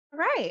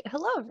right.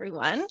 Hello,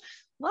 everyone.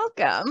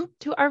 Welcome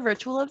to our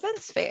virtual event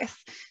space.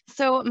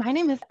 So my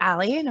name is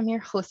Allie, and I'm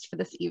your host for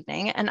this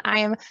evening, and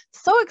I am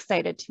so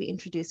excited to be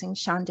introducing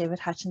Shaun David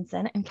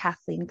Hutchinson and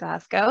Kathleen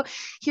Glasgow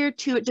here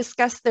to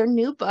discuss their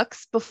new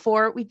books,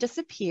 Before We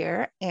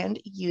Disappear and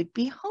You'd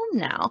Be Home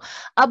Now.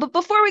 But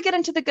before we get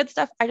into the good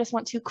stuff, I just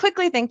want to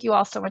quickly thank you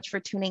all so much for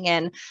tuning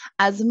in.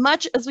 As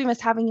much as we miss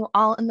having you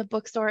all in the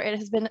bookstore, it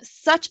has been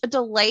such a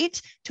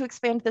delight to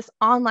expand this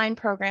online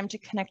program to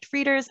connect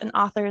readers and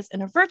authors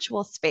in a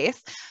virtual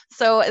space.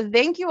 So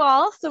thank you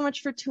all so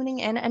much for tuning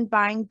in and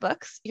buying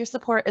books. Your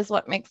support is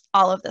what makes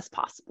all of this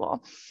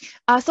possible.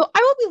 So I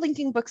will be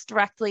linking books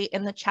directly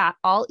in the chat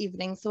all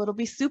evening, so it'll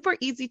be super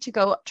easy to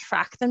go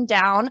track them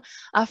down.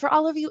 For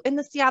all of you in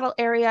the Seattle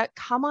area,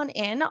 come on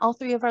in. All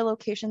three of our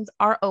locations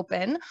are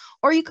open,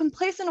 or you can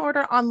place an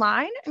order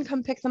online and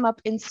come pick them up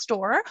in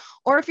store.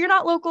 Or if you're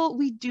not local,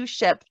 we do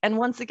ship. And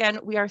once again,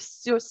 we are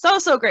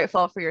so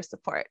grateful for your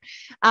support.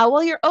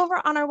 While you're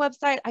over on our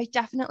website, I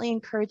definitely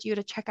encourage you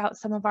to check out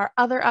some of our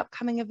other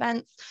upcoming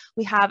events.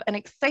 We have an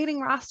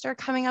exciting roster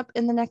coming up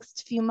in the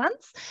next few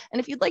months. And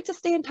if you'd like to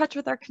stay in touch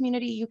with our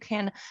community, you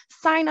can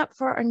sign up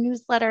for our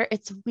newsletter.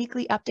 It's a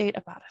weekly update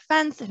about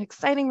events and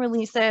exciting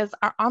releases,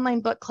 our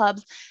online book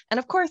clubs. And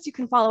of course, you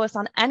can follow us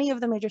on any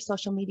of the major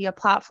social media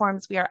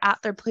platforms. We are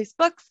at Third Place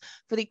Books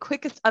for the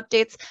quickest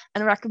updates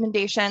and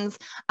recommendations.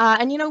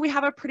 And you know, we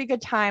have a pretty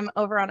good time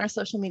over on our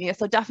social media.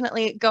 So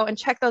definitely go and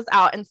check those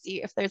out and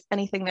see if there's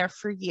anything there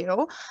for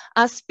you.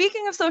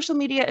 Speaking of social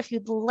media, if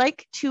you'd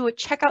like to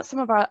check out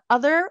some of our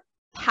other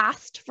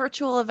past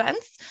virtual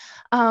events,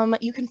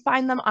 you can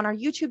find them on our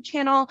YouTube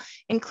channel,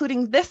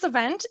 including this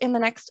event in the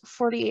next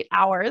 48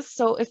 hours.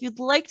 So if you'd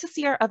like to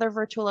see our other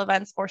virtual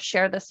events or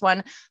share this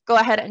one, go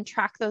ahead and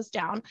track those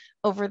down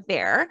over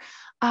there.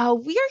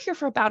 We are here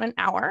for about an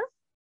hour.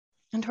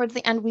 And towards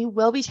the end, we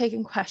will be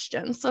taking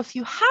questions. So if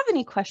you have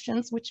any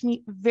questions, which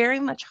we very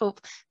much hope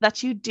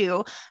that you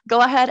do,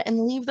 go ahead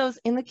and leave those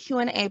in the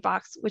Q&A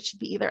box, which should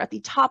be either at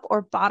the top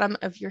or bottom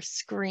of your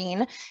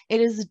screen.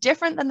 It is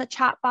different than the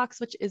chat box,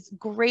 which is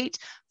great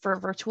for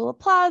virtual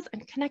applause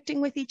and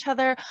connecting with each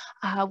other.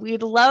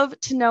 We'd love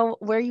to know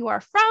where you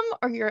are from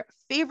or your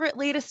favorite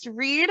latest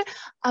read.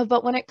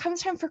 But when it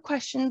comes time for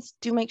questions,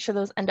 do make sure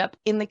those end up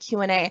in the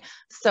Q&A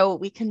so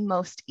we can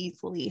most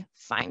easily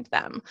find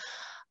them.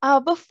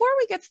 Before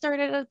we get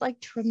started, I'd like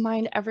to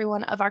remind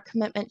everyone of our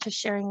commitment to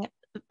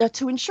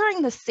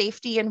ensuring the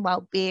safety and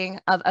well-being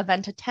of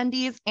event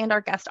attendees and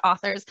our guest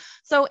authors.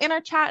 So in our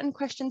chat and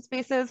question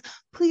spaces,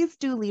 please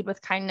do lead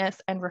with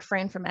kindness and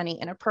refrain from any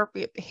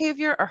inappropriate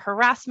behavior or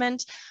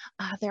harassment.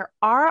 There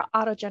are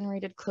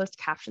auto-generated closed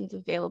captions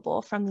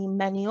available from the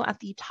menu at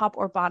the top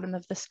or bottom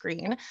of the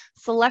screen.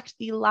 Select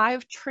the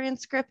live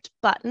transcript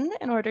button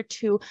in order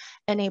to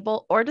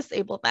enable or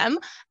disable them.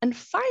 And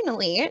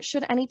finally,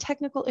 should any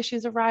technical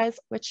issues arise,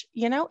 which,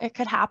 you know, it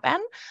could happen,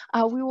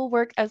 we will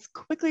work as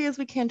quickly as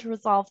we can to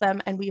resolve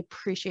them, and we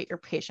appreciate your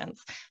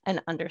patience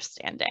and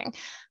understanding.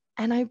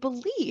 And I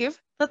believe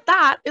that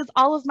that is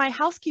all of my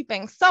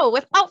housekeeping. So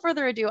without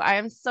further ado, I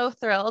am so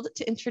thrilled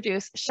to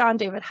introduce Shaun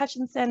David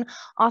Hutchinson,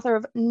 author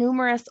of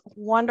numerous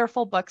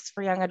wonderful books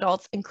for young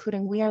adults,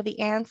 including We Are the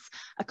Ants,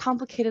 a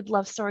complicated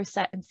love story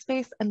set in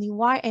space, and the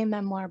YA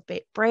memoir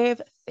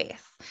Brave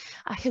Faith.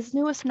 His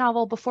newest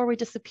novel, Before We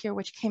Disappear,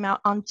 which came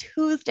out on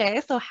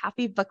Tuesday, so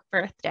happy book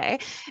birthday,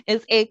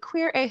 is a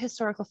queer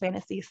ahistorical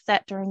fantasy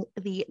set during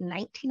the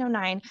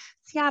 1909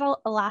 Seattle,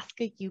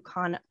 Alaska,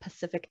 Yukon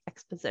Pacific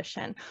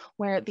Exposition,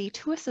 where the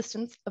two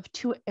assistants of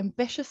two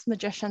ambitious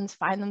magicians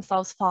find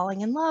themselves falling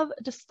in love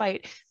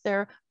despite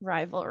their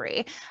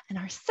rivalry. And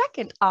our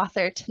second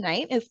author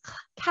tonight is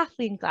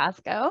Kathleen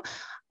Glasgow,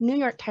 New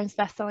York Times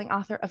bestselling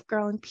author of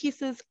Girl in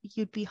Pieces,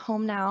 You'd Be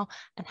Home Now,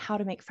 and How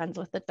to Make Friends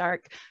with the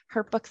Dark.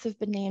 Her books have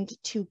been named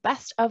to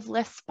best of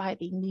lists by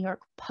the New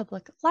York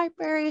Public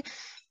Library,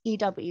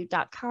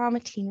 EW.com,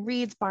 Teen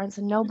Reads, Barnes &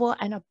 Noble,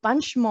 and a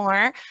bunch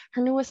more.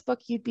 Her newest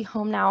book, You'd Be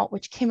Home Now,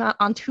 which came out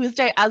on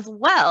Tuesday as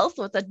well,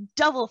 so it's a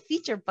double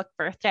feature book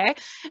birthday,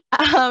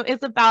 is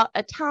about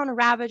a town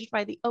ravaged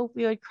by the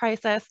opioid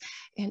crisis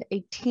and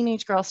a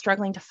teenage girl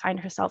struggling to find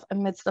herself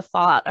amidst the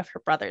fallout of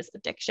her brother's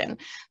addiction.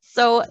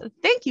 So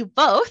thank you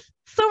both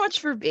so much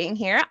for being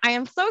here. I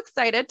am so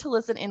excited to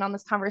listen in on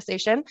this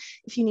conversation.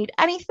 If you need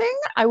anything,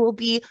 I will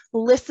be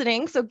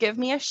listening, so give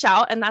me a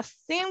shout. And that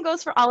same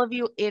goes for all of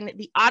you in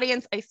the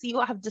audience. I see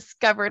you have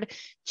discovered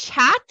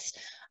chat.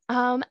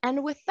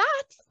 And with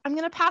that, I'm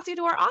going to pass you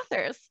to our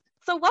authors.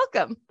 So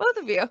welcome, both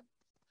of you.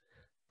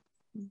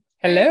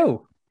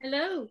 Hello.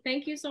 Hello.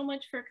 Thank you so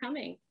much for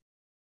coming.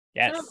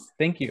 Yes,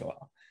 thank you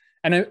all.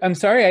 And I'm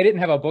sorry I didn't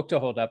have a book to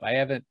hold up. I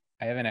haven't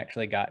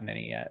actually gotten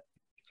any yet.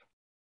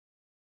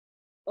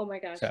 Oh my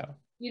gosh. So,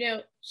 you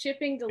know,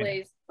 shipping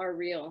delays are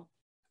real.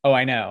 Oh,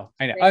 I know.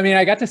 I mean,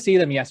 I got to see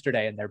them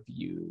yesterday and they're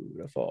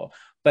beautiful,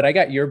 but I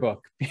got your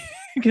book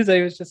because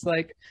I was just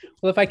like,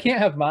 well, if I can't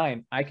have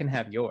mine, I can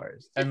have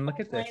yours. And look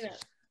at this.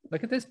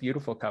 Look at this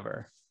beautiful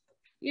cover.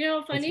 You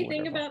know, funny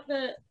thing about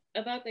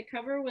the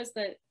cover was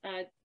that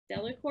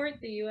Delacorte,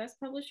 the US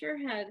publisher,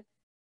 had,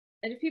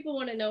 and if people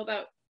want to know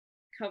about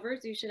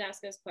covers, you should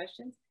ask us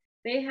questions.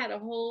 They had a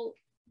whole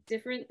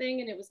different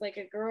thing, and it was like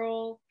a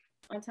girl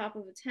on top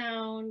of a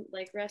town,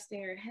 like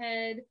resting her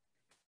head.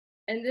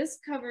 And this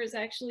cover is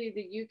actually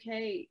the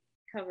UK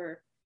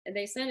cover, and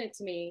they sent it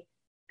to me,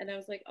 and I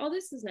was like, oh,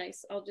 this is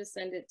nice. I'll just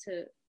send it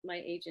to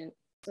my agent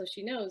so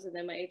she knows. And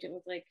then my agent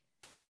was like,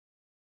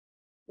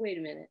 wait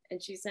a minute.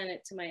 And she sent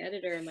it to my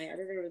editor, and my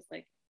editor was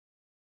like,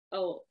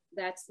 oh,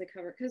 that's the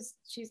cover. Because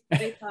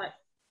they thought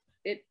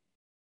it,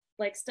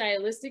 like,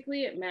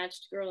 stylistically, it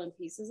matched Girl in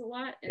Pieces a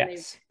lot. And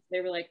yes.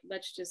 they were like,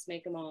 let's just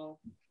make them all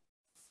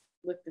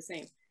look the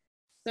same.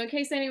 So in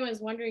case anyone's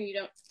wondering,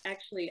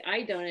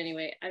 I don't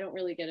anyway, I don't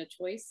really get a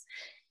choice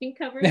in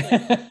covers.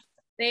 Like,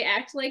 they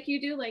act like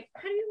you do, like,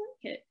 how do you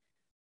like it?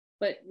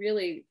 But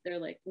really, they're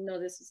like, no,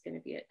 this is going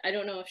to be it. I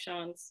don't know if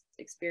Shaun's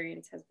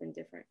experience has been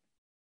different.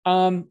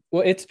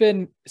 Well, it's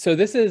been, so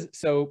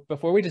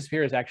Before We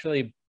Disappear is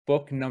actually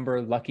book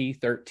number lucky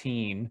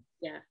 13.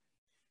 Yeah.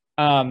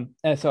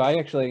 And so I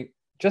actually,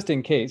 just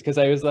in case, because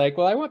I was like,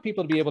 well, I want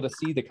people to be able to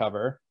see the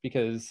cover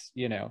because,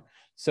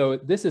 so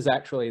this is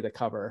actually the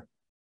cover.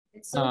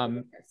 It's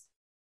so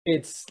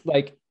it's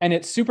like, and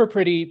it's super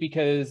pretty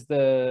because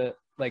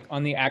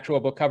on the actual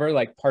book cover,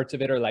 like parts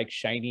of it are like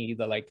shiny,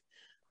 the like,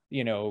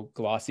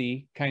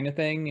 glossy kind of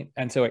thing.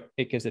 And so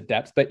it gives it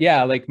depth. But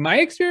yeah, like my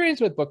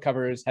experience with book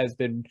covers has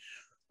been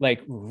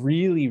like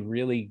really,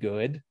 really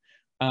good.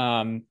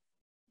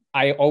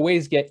 I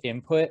always get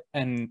input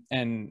and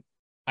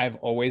I've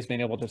always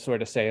been able to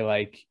sort of say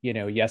like,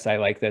 yes, I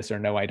like this, or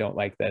no, I don't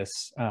like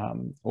this.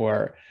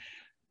 Or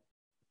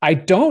I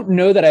don't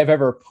know that I've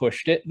ever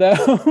pushed it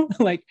though.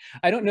 Like,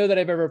 I don't know that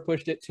I've ever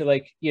pushed it to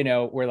like,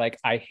 where like,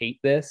 I hate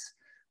this.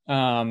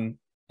 And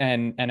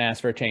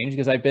ask for a change,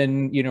 because I've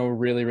been,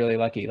 really, really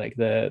lucky. Like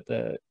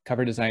the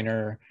cover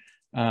designer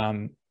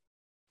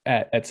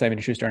at Simon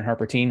 & Schuster and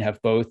Harper Teen have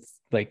both,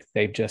 like,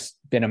 they've just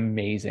been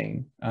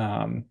amazing.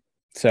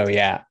 So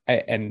yeah,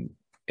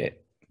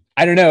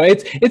 I don't know.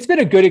 It's been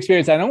a good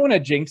experience. I don't want to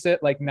jinx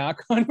it, like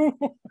knock on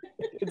wood.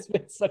 It's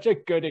been such a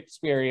good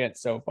experience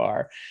so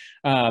far.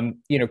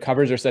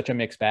 Covers are such a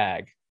mixed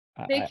bag.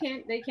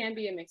 They can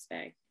be a mixed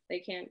bag. They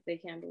can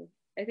be.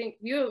 I think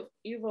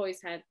you've always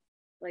had,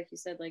 like you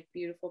said, like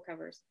beautiful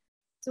covers.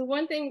 So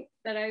one thing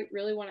that I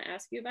really want to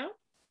ask you about.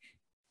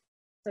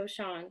 So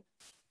Shaun,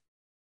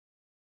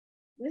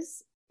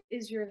 this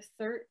is your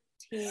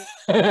 13th.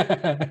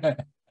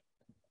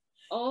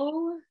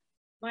 Oh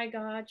my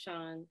God,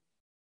 Shaun.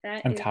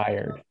 I'm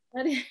tired.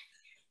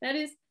 That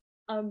is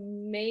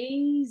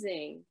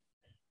amazing.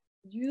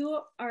 You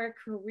are a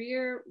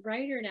career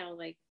writer now.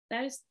 Like,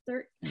 that is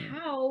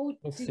how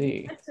did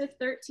you get to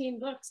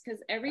 13 books?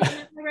 Because every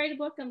time I write a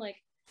book, I'm like,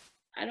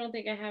 I don't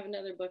think I have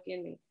another book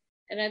in me.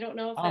 And I don't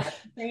know if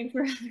that's the same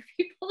for other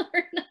people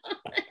or not.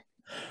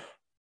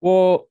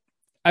 Well,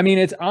 I mean,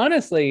 it's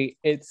honestly,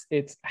 it's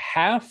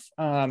half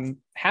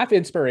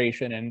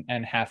inspiration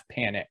and half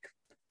panic.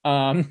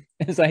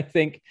 As I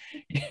think,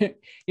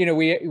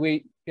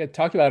 we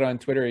talked about on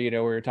Twitter, we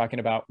were talking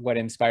about what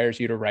inspires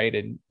you to write,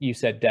 and you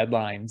said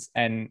deadlines,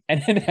 and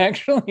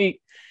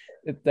actually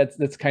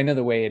that's kind of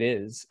the way it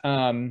is.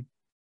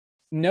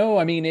 No,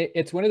 I mean,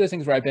 it's one of those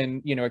things where I've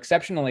been,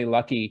 exceptionally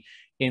lucky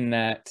in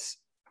that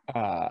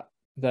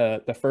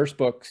the first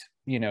books,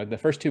 the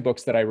first two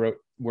books that I wrote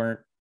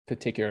weren't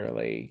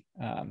particularly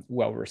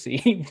well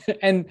received,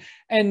 and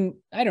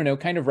I don't know,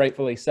 kind of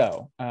rightfully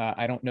so.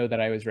 I don't know that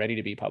I was ready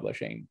to be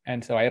publishing,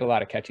 and so I had a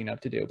lot of catching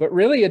up to do. But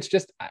really, I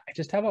just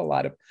have a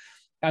lot of,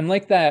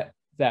 unlike that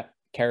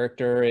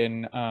character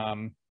in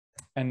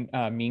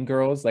Mean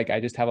Girls, like I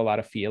just have a lot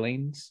of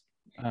feelings.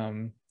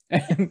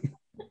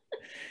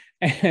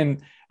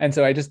 And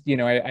so I just,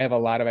 I have a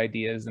lot of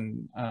ideas,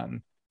 and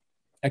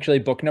actually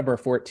book number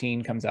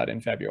 14 comes out in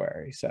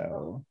February.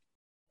 So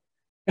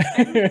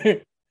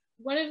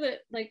one of the,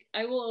 like,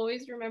 I will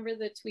always remember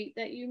the tweet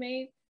that you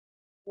made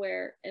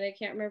where, and I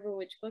can't remember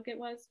which book it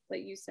was,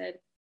 but you said,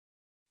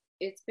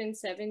 it's been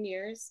 7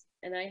 years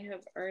and I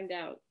have earned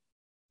out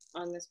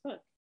on this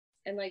book.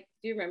 And like,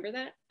 do you remember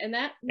that? And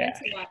that meant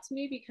a lot to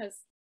me because,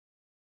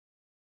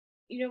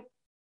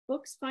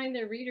 books find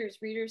their readers,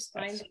 readers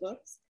find the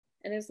books.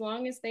 And as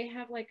long as they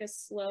have like a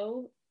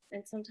slow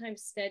and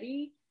sometimes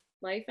steady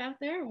life out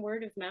there and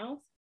word of mouth,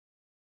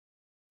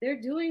 they're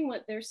doing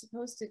what they're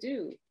supposed to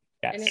do.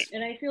 Yes.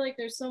 And I feel like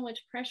there's so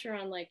much pressure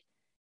on like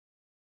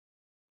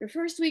your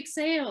first week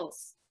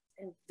sales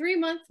and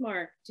 3-month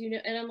mark.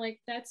 And I'm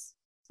like, that's,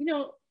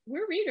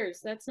 we're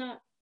readers. That's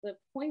not the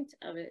point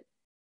of it.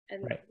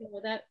 And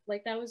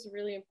that was a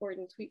really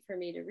important tweet for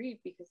me to read,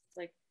 because it's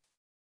like,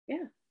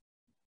 yeah.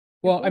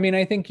 Well, I mean,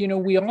 I think,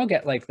 we all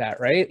get like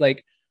that, right?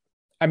 Like,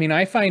 I mean,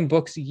 I find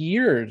books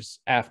years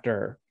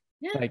after,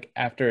 they've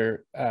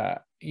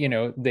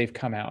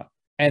come out,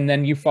 and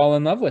then you fall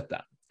in love with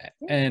them. Yeah.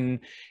 And,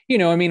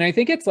 I mean, I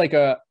think it's like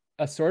a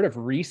sort of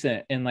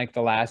recent in like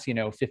the last,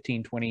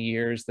 15, 20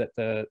 years that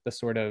the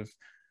sort of,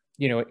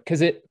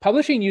 because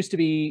publishing used to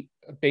be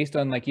based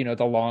on like,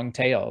 the long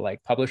tail,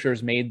 like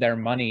publishers made their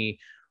money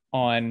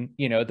on,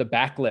 you know, the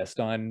backlist,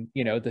 on,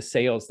 you know, the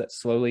sales that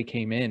slowly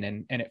came in.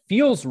 And it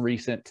feels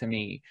recent to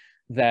me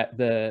that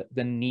the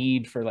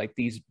need for like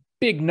these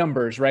big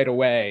numbers right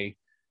away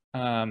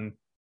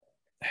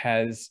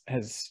has,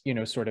 you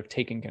know, sort of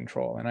taken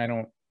control. And I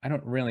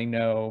don't really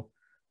know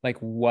like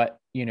what,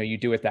 you know, you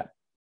do with that.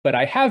 But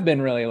I have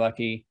been really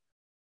lucky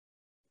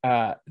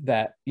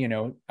that, you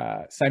know,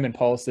 Simon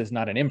Pulse is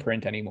not an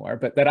imprint anymore,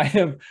 but that I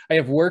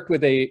have worked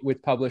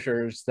with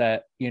publishers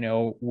that, you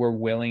know, were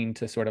willing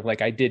to sort of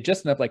like, I did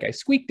just enough, like I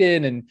squeaked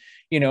in, and,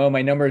 you know,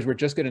 my numbers were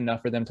just good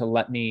enough for them to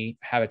let me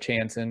have a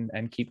chance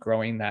and keep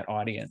growing that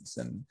audience.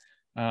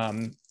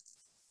 And,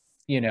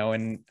 you know,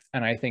 and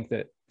I think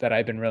that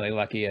I've been really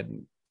lucky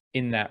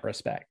in that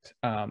respect.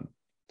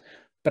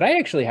 But I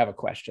actually have a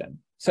question.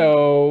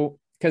 So,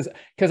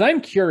 because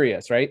I'm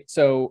curious, right?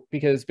 So,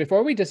 because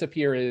Before We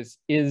Disappear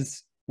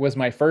was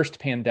my first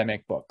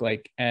pandemic book,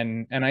 like,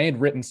 and I had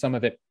written some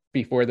of it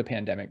before the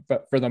pandemic,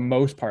 but for the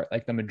most part,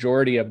 like the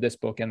majority of this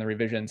book and the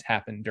revisions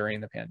happened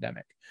during the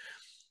pandemic.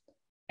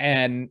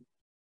 And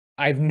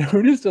I've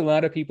noticed a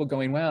lot of people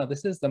going, wow,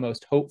 this is the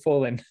most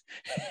hopeful and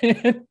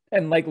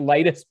and like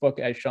lightest book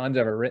as Shaun's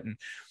ever written.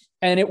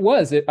 And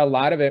a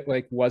lot of it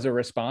like was a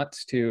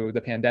response to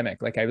the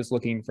pandemic. Like I was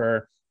looking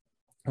for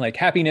like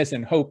happiness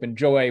and hope and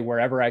joy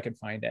wherever I could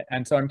find it.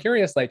 And so I'm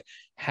curious, like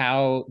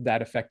how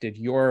that affected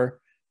your,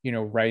 you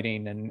know,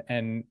 writing,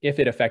 and if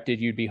it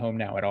affected You'd Be Home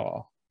Now at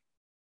all.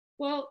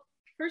 Well,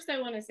 first I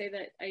want to say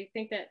that I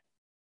think that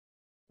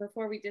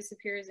Before We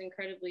Disappear is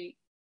incredibly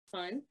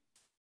fun,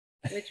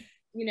 which,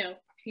 you know,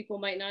 people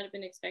might not have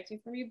been expecting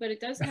from you, but it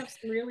does have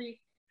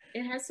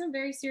it has some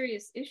very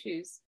serious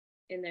issues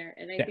in there.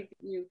 And I think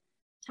that you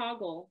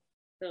toggle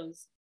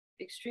those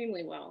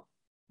extremely well.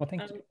 Well,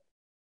 thank you.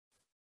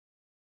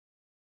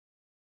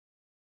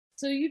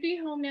 So You'd Be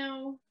Home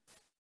Now,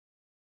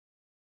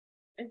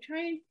 I'm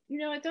trying, you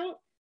know, I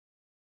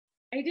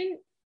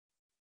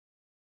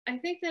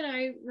think that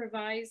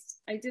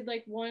I did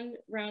like one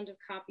round of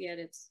copy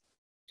edits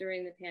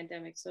during the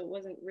pandemic, so it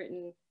wasn't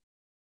written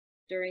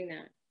during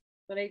that.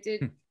 But I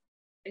did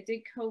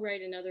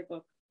co-write another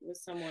book with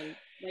someone,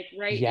 like in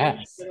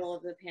the middle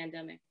of the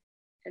pandemic.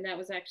 And that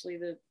was actually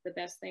the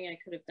best thing I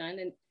could have done.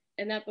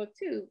 And that book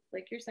too,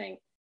 like you're saying,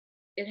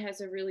 it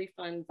has a really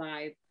fun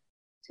vibe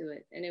to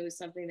it. And it was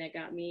something that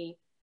got me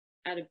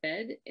out of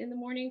bed in the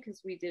morning,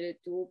 because we did a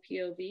dual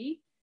POV.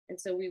 And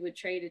so we would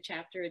trade a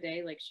chapter a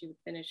day. Like she would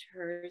finish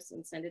hers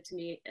and send it to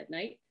me at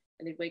night.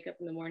 And I'd wake up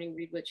in the morning,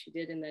 read what she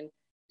did, and then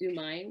do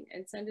mine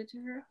and send it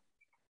to her.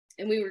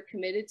 And we were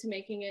committed to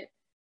making it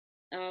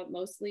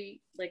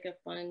mostly like a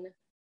fun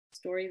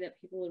story that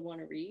people would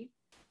want to read.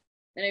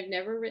 And I've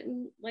never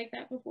written like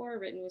that before,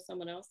 written with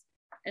someone else.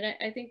 And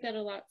I think that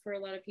for a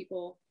lot of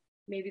people,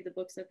 maybe the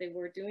books that they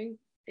were doing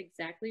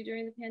exactly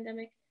during the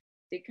pandemic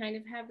did kind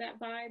of have that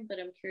vibe. But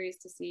I'm curious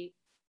to see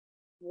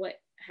what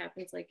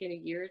happens like in a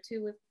year or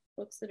two with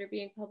books that are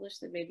being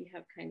published that maybe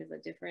have kind of a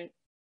different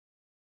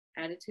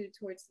attitude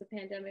towards the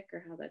pandemic,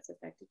 or how that's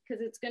affected,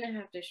 because it's going to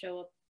have to show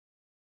up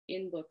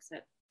in books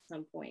at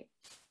some point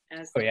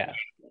as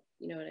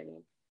you know what I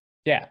mean?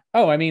 Yeah.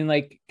 Oh, I mean,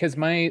 like, because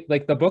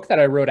the book that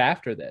I wrote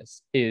after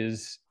this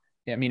is,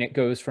 I mean, it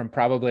goes from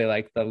probably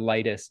like the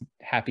lightest,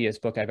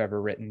 happiest book I've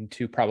ever written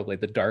to probably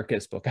the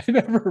darkest book I've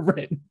ever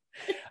written.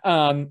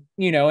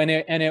 You know, and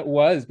it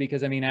was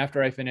because, I mean,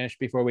 after I finished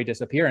Before We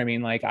Disappear, I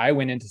mean, like I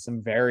went into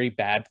some very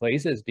bad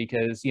places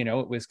because, you know,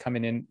 it was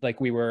coming in,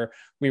 like we were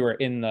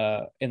in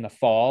the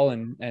fall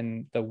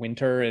and the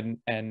winter,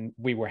 and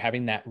we were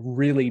having that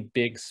really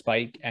big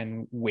spike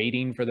and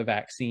waiting for the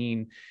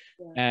vaccine.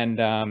 Yeah.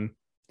 And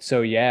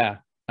so, yeah,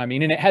 I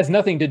mean, and it has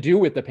nothing to do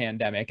with the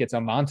pandemic. It's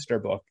a monster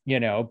book, you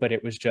know, but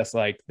it was just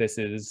like, this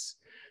is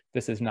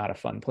not a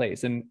fun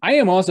place. And I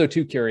am also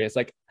too curious.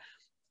 Like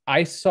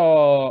I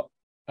saw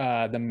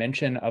the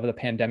mention of the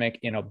pandemic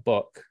in a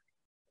book.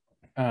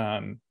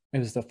 It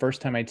was the first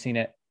time I'd seen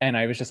it. And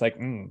I was just like,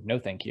 no,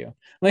 thank you.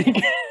 Like,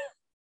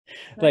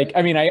 like,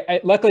 I mean,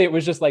 I luckily it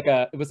was just like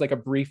it was like a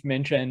brief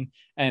mention,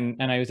 and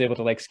I was able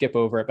to like skip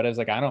over it, but I was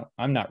like,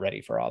 I'm not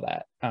ready for all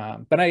that.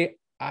 But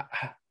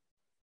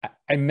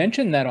I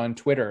mentioned that on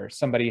Twitter.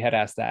 Somebody had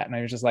asked that, and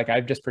I was just like,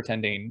 I'm just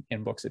pretending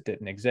in books it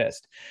didn't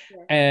exist.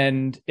 Yeah.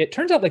 And it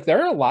turns out like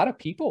there are a lot of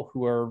people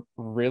who are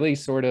really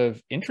sort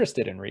of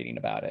interested in reading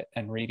about it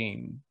and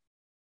reading,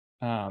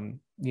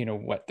 you know,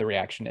 what the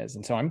reaction is.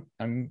 And so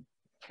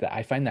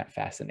I find that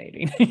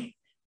fascinating.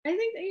 I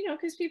think that, you know,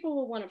 because people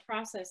will want to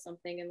process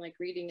something, and like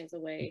reading is a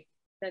way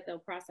that they'll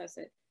process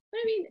it. But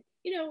I mean,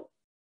 you know,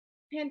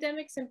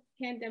 pandemics and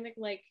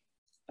pandemic-like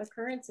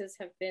occurrences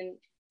have been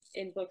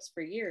in books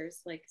for years,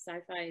 like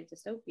sci-fi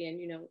dystopian.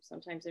 You know,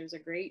 sometimes there's a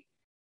great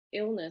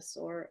illness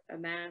or a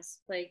mass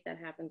plague that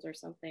happens or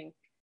something.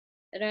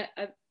 And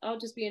I'll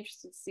just be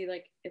interested to see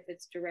like if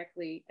it's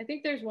directly, I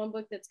think there's one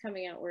book that's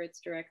coming out where it's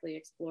directly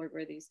explored,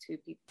 where these two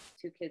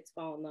kids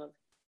fall in love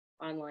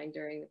online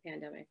during the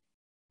pandemic.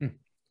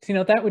 So, you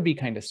know, that would be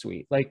kind of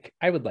sweet. Like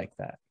I would like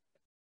that.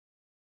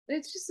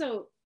 It's just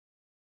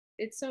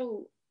it's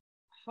so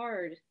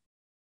hard.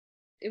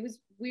 It was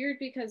weird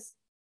because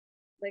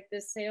like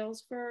the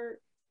sales for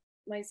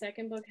my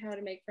second book, How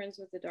to Make Friends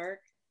with the Dark,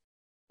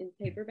 in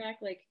paperback,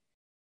 like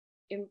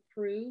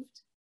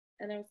improved.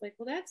 And I was like,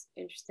 well, that's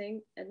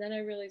interesting. And then I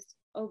realized,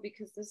 oh,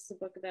 because this is a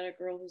book about a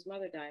girl whose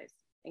mother dies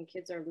and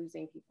kids are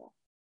losing people.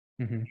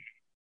 Mm-hmm.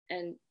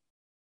 And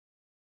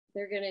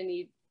they're going to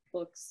need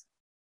books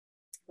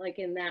like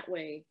in that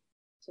way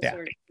to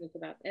sort of think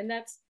about. And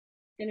that's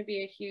going to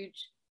be a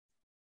huge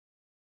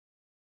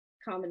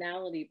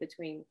commonality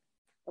between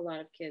a lot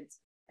of kids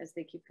as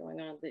they keep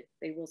going on, that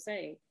they will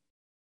say,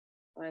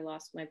 I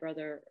lost my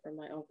brother or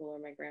my uncle or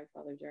my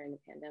grandfather during the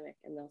pandemic,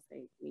 and they'll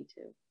say, me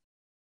too.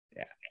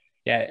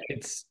 Yeah,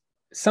 it's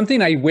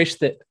something I wish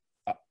that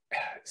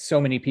so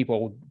many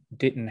people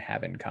didn't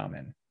have in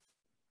common.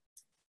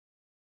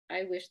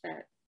 I wish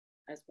that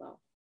as well.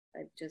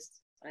 I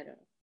don't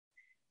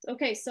know.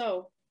 Okay,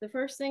 so the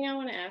first thing I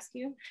want to ask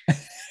you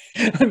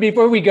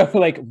before we go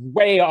like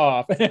way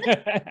off.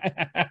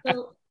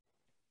 So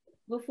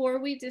before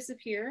we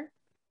disappear,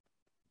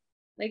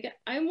 like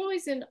I'm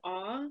always in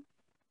awe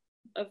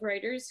of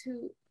writers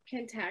who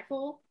can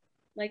tackle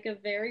like a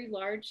very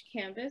large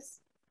canvas,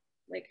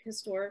 like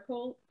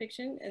historical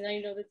fiction. And I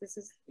know that this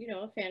is, you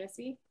know, a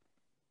fantasy.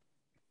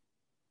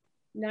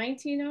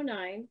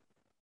 1909,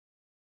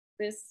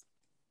 this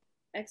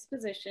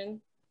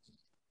Exposition,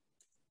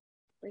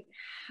 like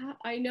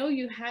I know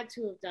you had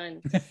to have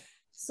done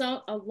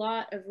a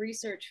lot of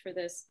research for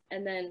this,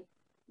 and then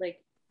like,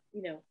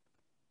 you know,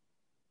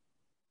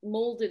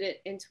 molded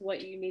it into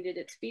what you needed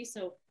it to be.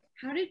 So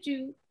how did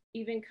you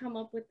even come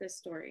up with this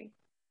story?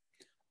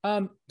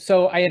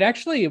 So I had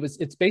actually,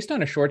 it's based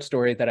on a short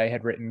story that I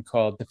had written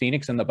called The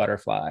Phoenix and the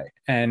Butterfly,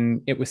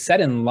 and it was set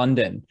in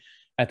London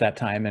at that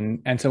time.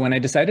 And so when I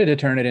decided to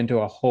turn it into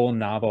a whole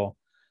novel,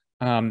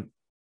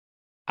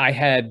 I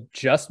had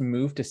just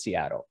moved to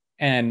Seattle.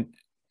 And,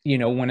 you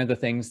know, one of the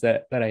things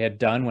that I had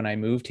done when I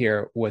moved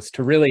here was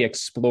to really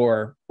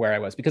explore where I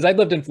was, because I'd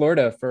lived in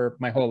Florida for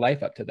my whole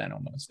life up to then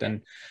almost.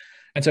 And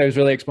so I was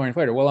really exploring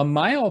Florida. Well, a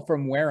mile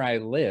from where I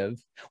live,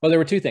 well, there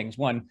were two things.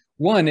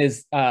 One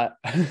is,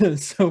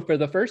 so for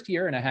the first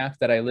year and a half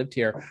that I lived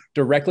here,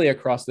 directly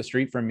across the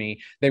street from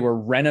me, they were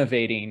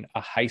renovating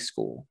a high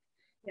school.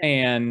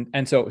 Yeah.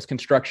 And so it was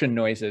construction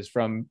noises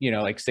from, you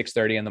know, like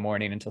 6:30 in the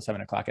morning until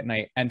 7 o'clock at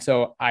night. And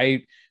so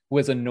I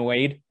was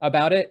annoyed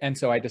about it. And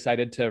so I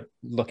decided to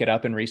look it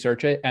up and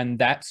research it. And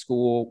that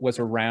school was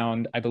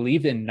around, I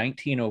believe, in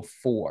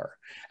 1904.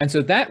 And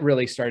so that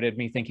really started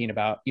me thinking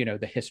about, you know,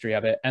 the history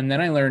of it. And then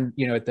I learned,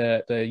 you know, at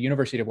the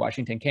University of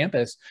Washington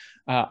campus,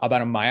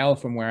 about a mile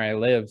from where I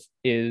live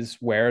is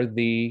where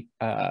the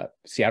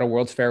Seattle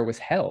World's Fair was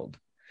held.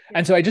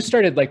 And so I just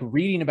started like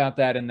reading about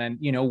that, and then,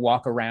 you know,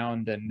 walk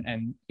around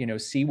and, you know,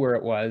 see where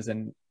it was.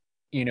 And,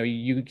 you know,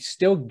 you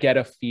still get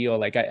a feel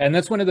like, and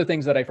that's one of the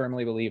things that I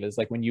firmly believe is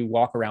like, when you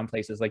walk around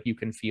places, like you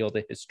can feel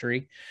the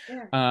history.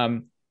 Yeah.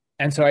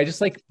 And so I just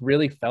like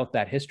really felt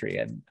that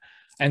history.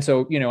 And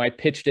so, you know, I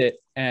pitched it,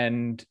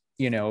 and,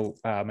 you know,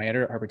 my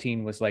editor,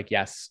 Harpertine, was like,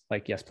 yes,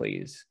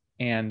 please.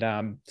 And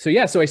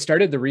so I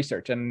started the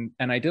research, and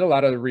I did a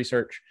lot of the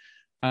research,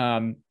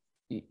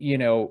 you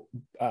know,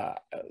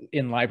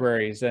 in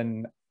libraries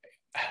and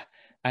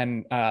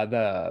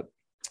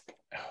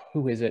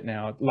who is it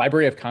now?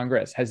 Library of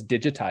Congress has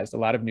digitized a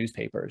lot of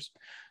newspapers.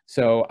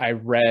 So I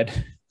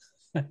read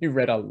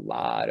a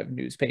lot of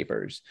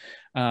newspapers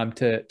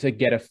to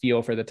get a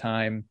feel for the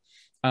time.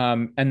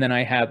 And then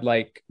I had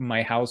like,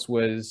 my house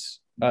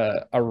was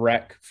a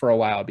wreck for a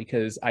while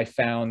because I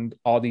found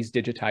all these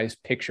digitized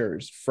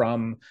pictures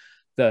from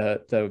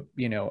the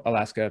you know,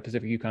 Alaska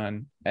Pacific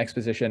Yukon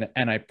Exposition,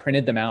 and I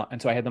printed them out,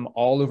 and so I had them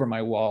all over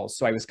my walls.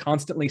 So I was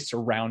constantly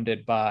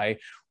surrounded by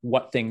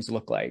what things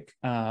look like,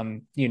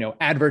 you know,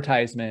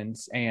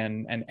 advertisements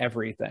and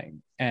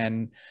everything.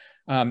 And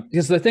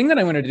because the thing that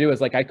I wanted to do is,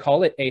 like, I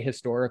call it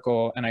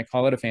ahistorical and I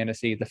call it a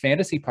fantasy. The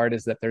fantasy part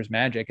is that there's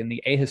magic, and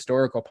the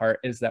ahistorical part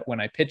is that when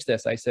I pitched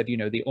this, I said, you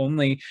know, the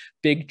only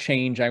big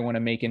change I want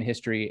to make in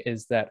history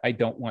is that I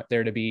don't want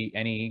there to be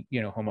any,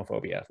 you know,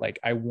 homophobia. Like,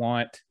 I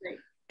want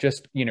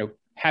just, you know,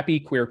 happy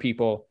queer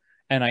people.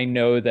 And I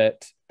know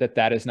that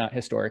is not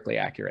historically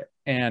accurate.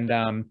 And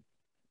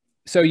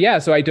so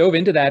I dove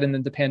into that, and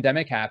then the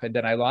pandemic happened,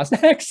 and I lost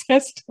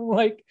access to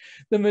like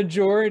the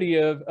majority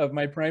of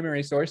my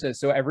primary sources.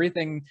 So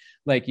everything,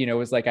 like, you know,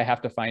 was like, I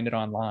have to find it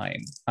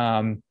online.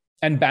 And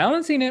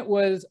balancing it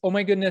was, oh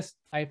my goodness,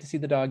 I have to see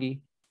the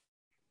doggy.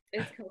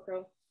 It's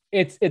Coco.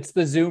 It's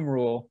the Zoom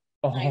rule.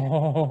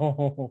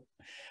 Oh.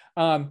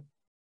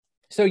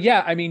 So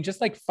yeah, I mean, just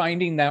like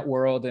finding that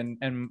world,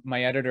 and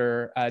my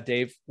editor,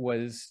 Dave,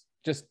 was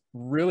just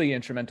really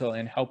instrumental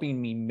in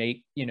helping me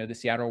make, you know, the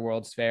Seattle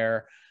World's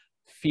Fair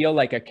feel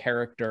like a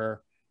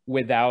character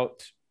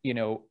without, you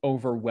know,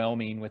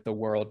 overwhelming with the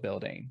world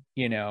building,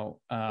 you know.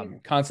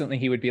 Constantly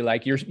he would be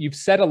like, you've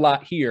said a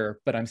lot here,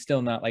 but I'm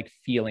still not like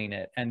feeling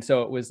it. And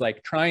so it was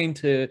like trying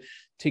to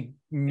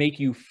make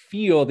you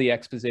feel the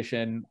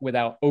exposition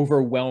without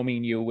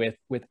overwhelming you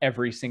with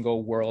every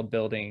single world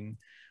building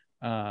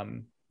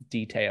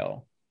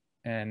detail.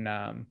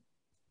 And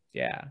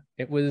yeah,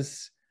 it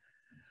was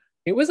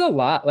It was a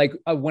lot. Like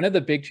one of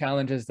the big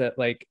challenges that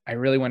like I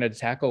really wanted to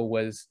tackle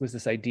was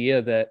this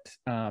idea that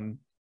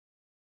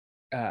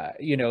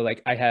you know,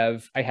 like I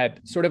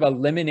had sort of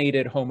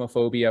eliminated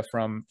homophobia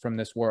from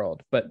this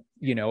world, but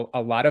you know,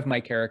 a lot of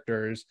my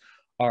characters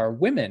are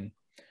women.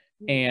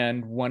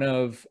 And one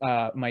of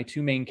my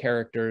two main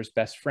characters'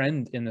 best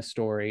friend in the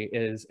story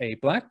is a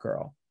Black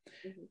girl.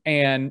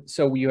 And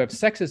so you have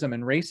sexism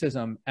and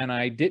racism, and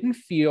I didn't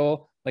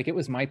feel like it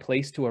was my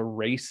place to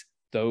erase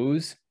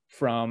those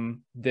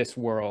from this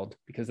world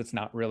because it's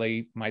not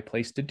really my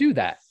place to do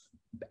that.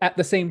 At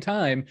the same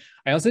time,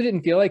 I also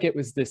didn't feel like it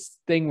was this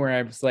thing where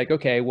I was like,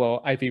 okay,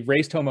 well, I've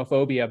erased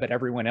homophobia, but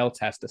everyone else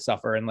has to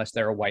suffer unless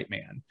they're a white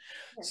man.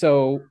 Yeah.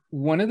 So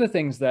one of the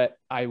things that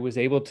I was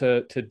able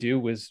to do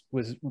was,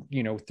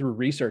 you know, through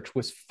research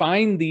was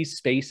find these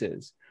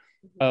spaces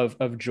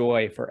of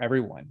joy for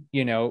everyone,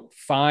 you know,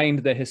 find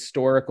the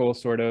historical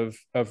sort of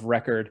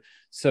record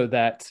so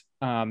that,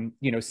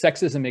 you know,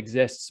 sexism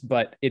exists,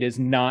 but it is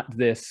not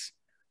this,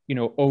 you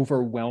know,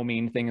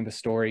 overwhelming thing in the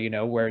story, you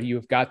know, where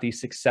you've got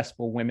these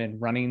successful women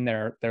running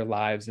their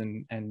lives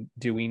and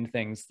doing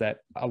things that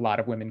a lot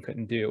of women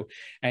couldn't do.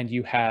 And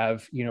you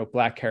have, you know,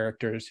 Black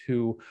characters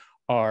who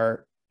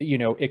are, you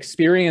know,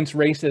 experience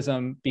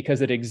racism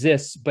because it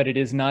exists, but it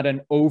is not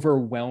an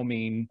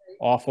overwhelming,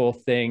 awful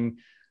thing.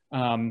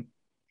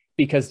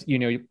 Because, you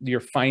know, you're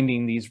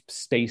finding these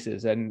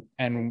spaces. And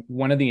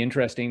one of the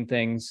interesting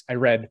things I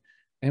read,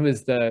 it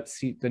was the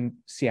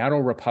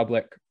Seattle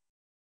Republican,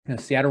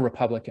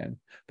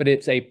 but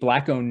it's a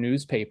Black-owned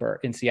newspaper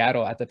in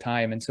Seattle at the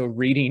time. And so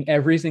reading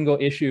every single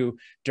issue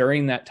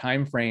during that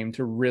time frame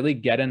to really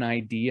get an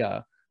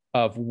idea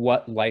of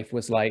what life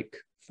was like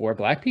for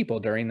Black people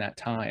during that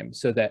time,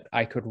 so that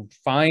I could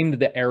find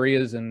the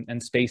areas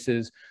and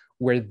spaces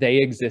where they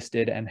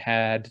existed and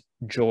had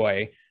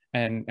joy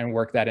and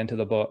work that into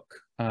the book.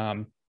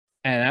 And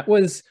that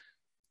was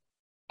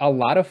a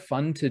lot of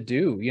fun to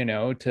do, you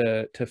know,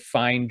 to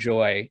find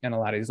joy in a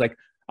lot of these, like,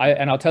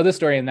 and I'll tell this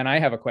story and then I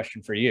have a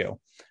question for you.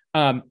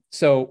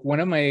 So one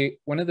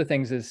of the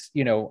things is,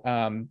 you know,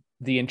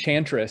 the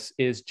Enchantress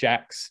is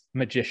Jack's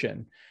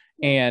magician,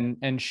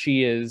 and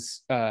she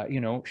is, you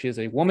know, she is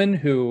a woman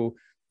who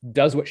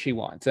does what she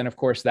wants. And of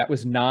course that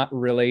was not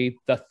really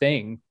the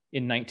thing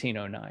in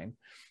 1909.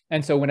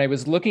 And so when I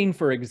was looking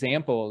for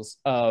examples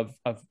of,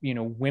 you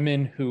know,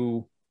 women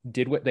who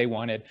did what they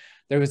wanted,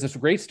 there was this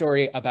great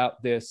story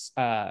about this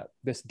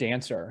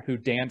dancer who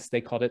danced.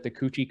 They called it the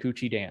coochie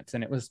coochie dance,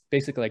 and it was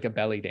basically like a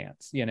belly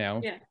dance. You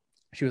know, yeah.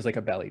 She was like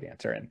a belly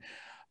dancer,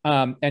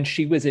 and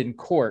she was in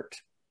court,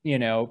 you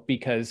know,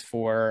 because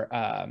for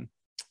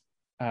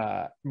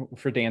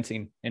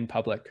dancing in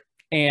public,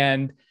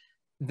 and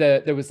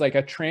there was like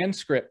a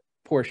transcript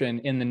portion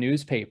in the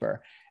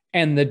newspaper.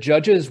 And the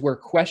judges were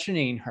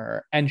questioning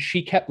her, and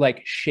she kept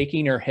like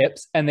shaking her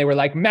hips, and they were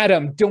like,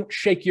 "Madam, don't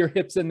shake your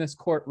hips in this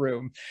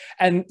courtroom."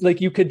 And like,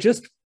 you could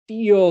just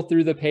feel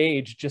through the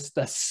page just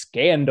the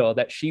scandal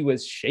that she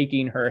was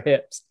shaking her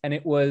hips. And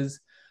it was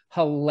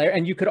hilarious.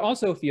 And you could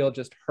also feel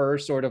just her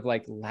sort of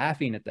like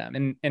laughing at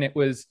them. And it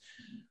was,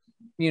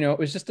 you know, it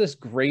was just this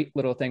great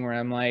little thing where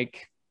I'm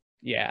like,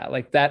 yeah,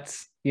 like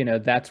that's, you know,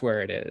 that's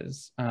where it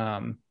is.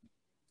 And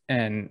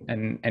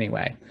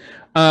anyway,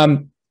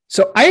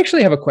 so I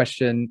actually have a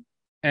question,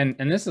 and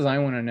this is, I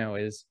want to know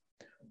is,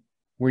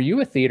 were you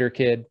a theater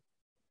kid?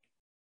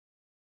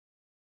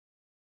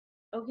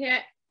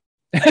 Okay.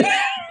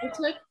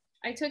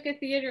 I took a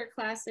theater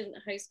class in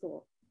high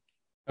school.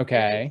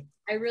 Okay.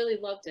 I really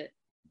loved it.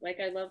 Like,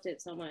 I loved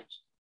it so much.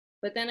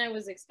 But then I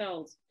was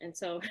expelled, and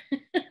so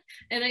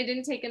and I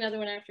didn't take another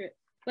one after it.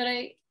 But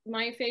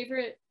my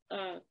favorite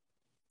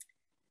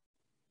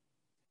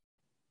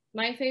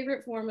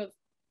form of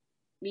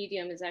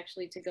medium is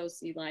actually to go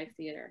see live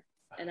theater,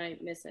 and I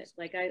miss it.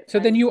 Like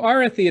then you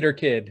are a theater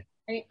kid.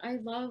 I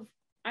love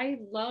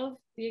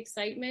the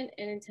excitement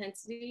and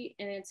intensity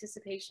and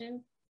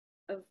anticipation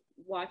of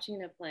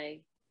watching a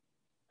play.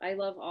 I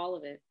love all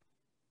of it.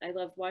 I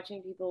love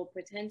watching people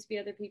pretend to be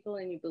other people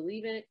and you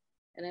believe it,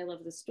 and I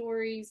love the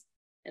stories,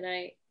 and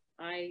I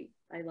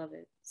love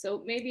it.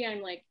 So maybe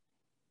I'm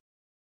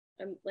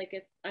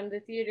the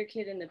theater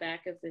kid in the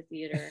back of the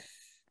theater.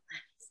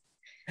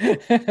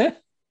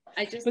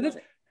 I just love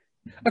it.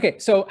 Okay,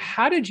 so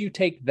how did you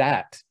take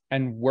that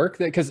and work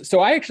that? Because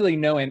so I actually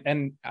know,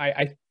 and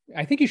I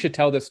think you should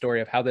tell this story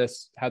of how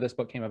this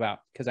book came about,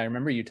 because I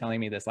remember you telling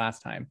me this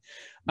last time,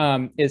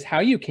 is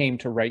how you came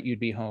to write You'd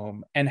Be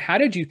Home, and how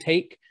did you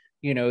take,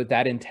 you know,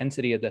 that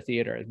intensity of the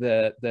theater,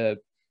 the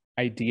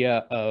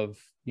idea of,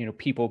 you know,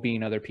 people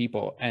being other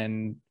people,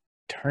 and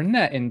turn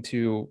that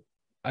into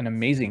an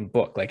amazing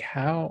book. Like,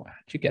 how'd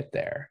you get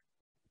there?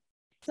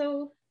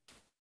 So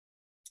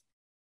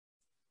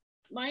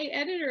my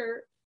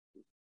editor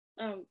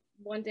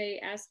one day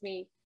asked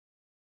me,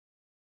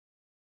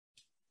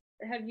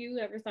 have you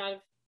ever thought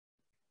of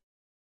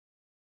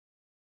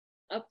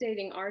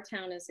updating our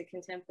town as a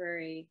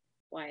contemporary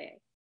YA?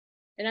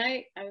 And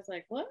I was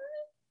like, what?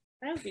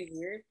 That would be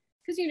weird.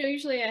 Because, you know,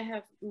 usually I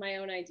have my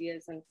own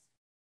ideas. And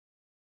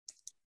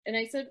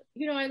I said,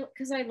 you know,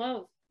 because I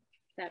love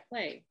that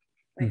play.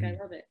 Like, I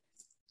love it.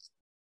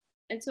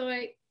 And so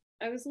I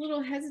was a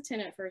little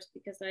hesitant at first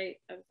because I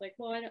was like,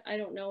 well, I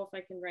don't know if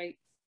I can write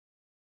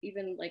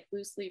even like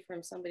loosely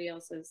from somebody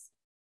else's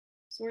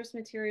source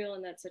material,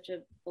 and that's such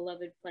a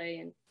beloved play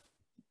in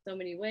so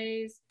many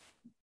ways.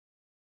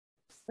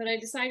 But I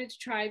decided to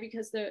try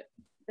because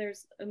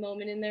there's a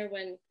moment in there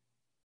when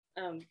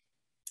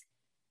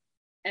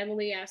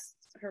Emily asked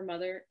her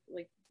mother,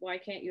 like, why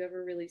can't you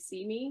ever really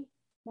see me,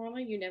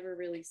 Mama? You never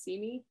really see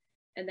me.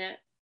 And that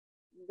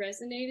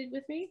resonated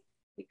with me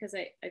because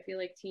I feel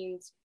like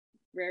teens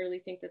rarely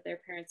think that their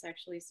parents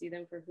actually see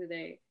them for who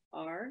they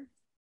are,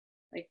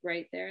 like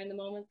right there in the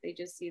moment. They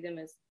just see them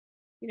as,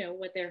 you know,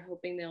 what they're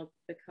hoping they'll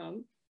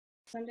become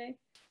someday.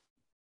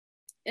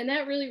 And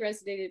that really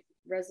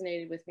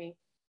resonated with me.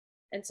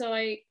 And so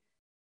I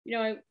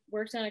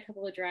worked on a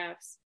couple of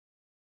drafts,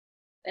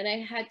 and I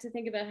had to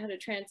think about how to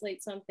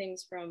translate some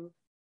things from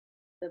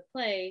the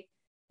play.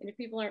 And if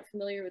people aren't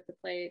familiar with the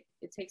play,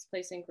 it takes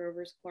place in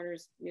Grover's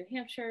Corners, New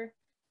Hampshire.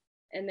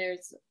 And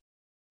there's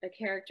a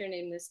character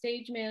named the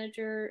stage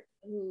manager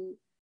who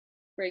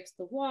breaks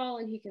the wall,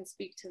 and he can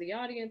speak to the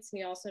audience. And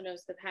he also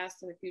knows the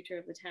past and the future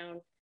of the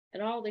town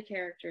and all the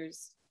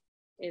characters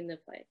in the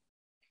play.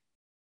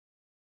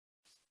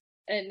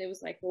 And it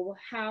was like, well,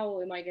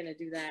 how am I going to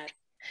do that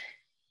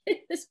in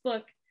this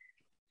book?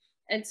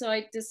 And so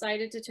I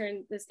decided to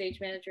turn the stage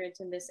manager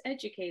into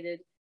Miseducated,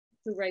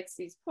 who writes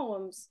these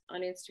poems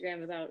on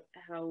Instagram about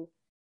how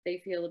they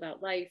feel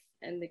about life,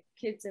 and the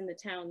kids in the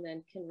town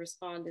then can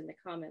respond in the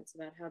comments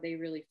about how they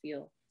really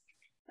feel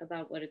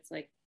about what it's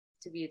like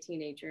to be a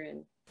teenager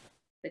in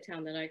the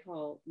town that I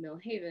call Mill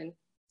Haven.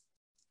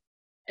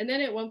 And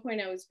then at one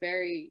point I was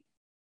very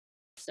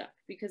stuck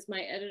because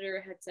my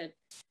editor had said,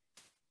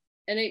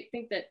 and I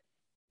think that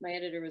my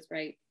editor was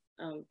right,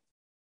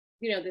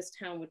 you know, this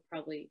town would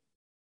probably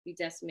be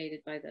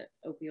decimated by the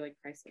opioid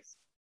crisis.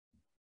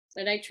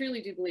 And I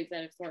truly do believe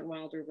that if Thornton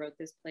Wilder wrote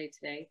this play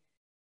today,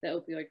 the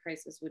opioid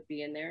crisis would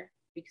be in there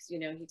because, you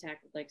know, he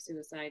tackled like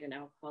suicide and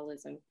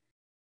alcoholism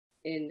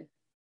in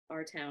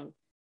our town.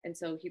 And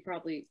so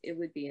it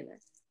would be in there.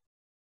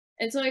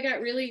 And so I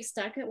got really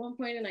stuck at one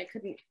point, and I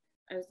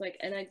was like,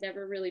 and I'd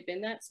never really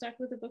been that stuck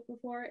with a book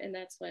before. And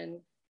that's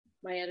when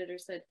my editor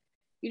said,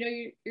 you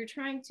know, you're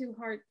trying too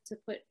hard to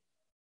put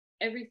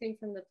everything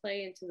from the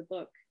play into the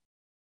book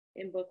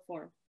in book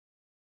form.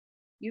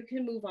 You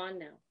can move on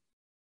now.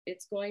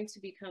 It's going to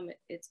become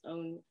its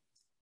own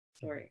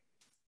story.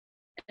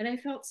 And I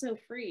felt so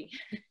free.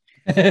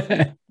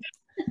 I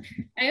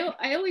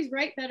always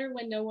write better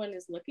when no one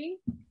is looking,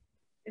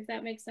 if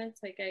that makes sense.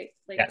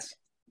 Yes.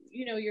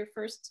 You know, your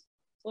first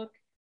book,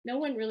 no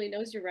one really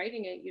knows you're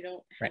writing it. You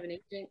don't have an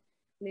agent,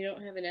 and you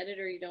don't have an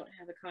editor, you don't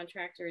have a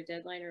contract or a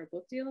deadline or a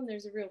book deal, and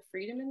there's a real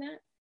freedom in that.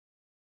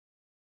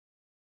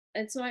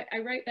 And so I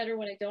write better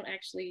when I don't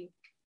actually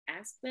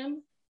ask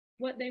them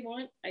what they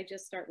want. I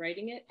just start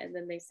writing it, and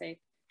then they say,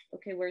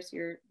 okay, where's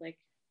your, like,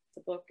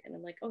 the book? And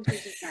I'm like, oh,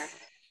 here's your draft.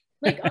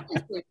 Like,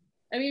 honestly,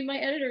 I mean, my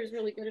editor is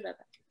really good about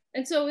that.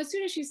 And so as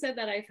soon as she said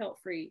that, I felt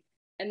free.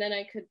 And then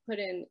I could put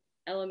in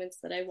elements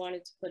that I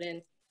wanted to put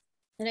in.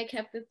 And I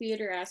kept the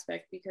theater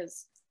aspect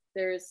because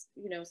there's,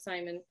 you know,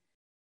 Simon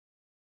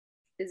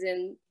is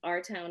in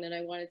our town, and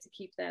I wanted to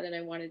keep that. And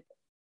I wanted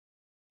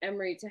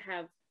Emery to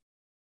have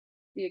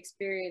the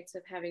experience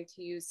of having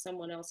to use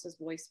someone else's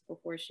voice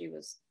before she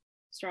was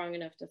strong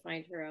enough to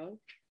find her own.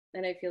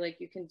 And I feel like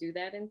you can do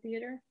that in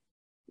theater.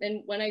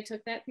 And when I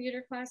took that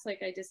theater class,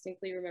 like, I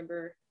distinctly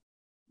remember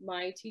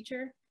my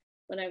teacher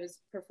when I was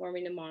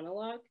performing a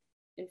monologue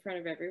in front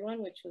of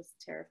everyone, which was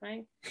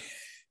terrifying.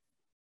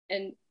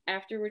 And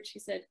afterwards she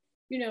said,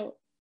 you know,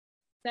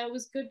 that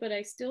was good, but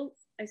I still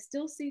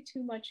see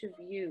too much of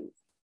you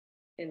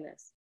in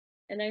this.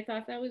 And I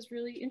thought that was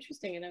really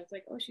interesting. And I was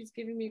like, oh, she's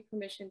giving me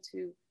permission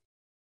to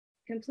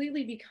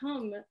completely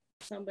become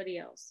somebody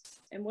else.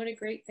 And what a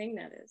great thing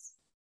that is.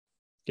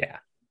 Yeah.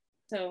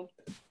 So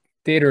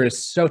theater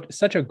is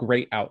such a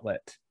great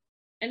outlet.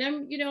 And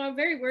I'm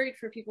very worried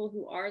for people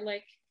who are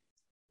like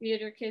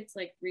theater kids,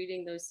 like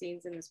reading those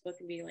scenes in this book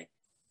and being like,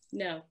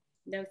 no,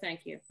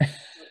 thank you.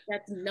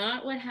 That's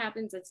not what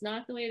happens. That's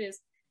not the way it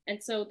is.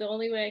 And so the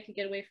only way I could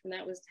get away from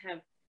that was to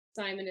have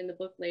Simon in the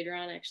book later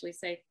on actually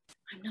say,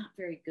 I'm not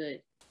very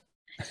good.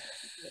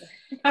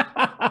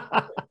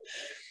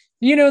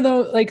 You know,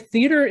 though, like,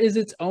 theater is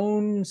its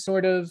own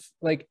sort of,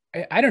 like,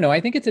 I don't know.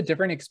 I think it's a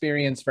different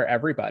experience for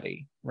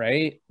everybody,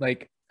 right?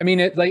 Like, I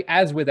mean, it, like,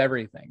 as with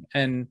everything.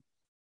 And,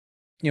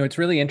 you know, it's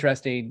really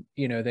interesting,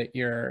 you know, that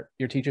your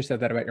teacher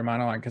said that about your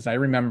monologue, because I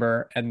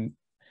remember, and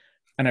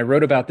I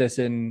wrote about this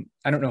in,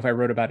 I don't know if I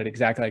wrote about it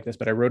exactly like this,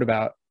 but I wrote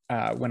about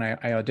when I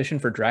auditioned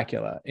for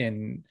Dracula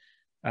in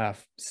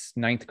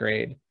 9th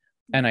grade.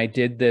 And I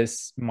did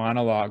this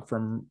monologue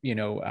from, you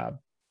know,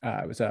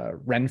 it was a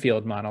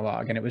Renfield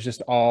monologue, and it was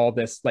just all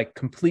this, like,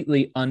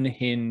 completely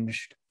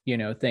unhinged, you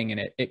know, thing.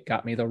 And it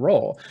got me the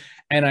role.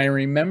 And I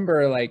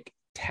remember, like,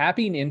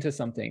 tapping into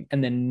something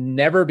and then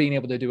never being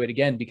able to do it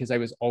again because I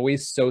was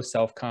always so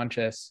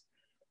self-conscious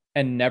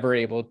and never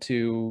able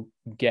to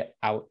get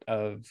out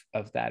of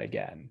that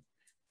again.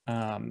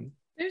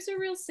 There's a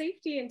real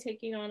safety in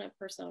taking on a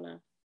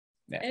persona.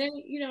 Yeah.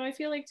 And, you know, I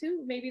feel like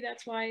too, maybe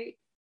that's why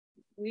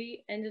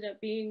we ended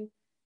up being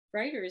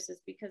writers,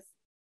 is because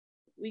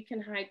we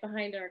can hide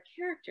behind our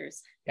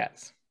characters.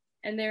 Yes.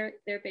 And they're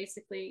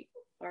basically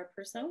our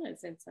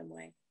personas in some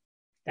way.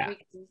 Yeah. We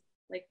can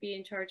like be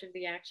in charge of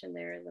the action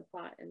there and the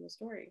plot and the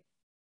story.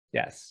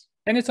 Yes.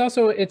 And it's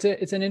also, it's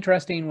an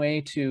interesting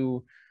way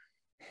to,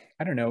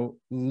 I don't know,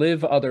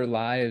 live other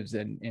lives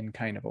in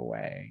kind of a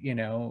way, you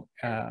know,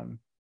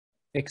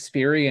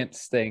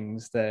 experience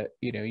things that,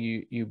 you know,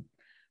 you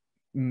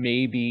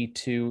maybe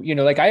to, you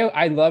know, like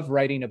I love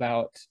writing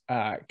about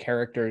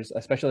characters,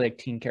 especially like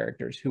teen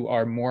characters who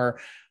are more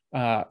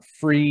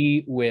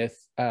free with,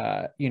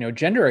 you know,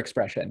 gender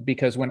expression,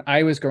 because when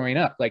I was growing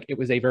up, like it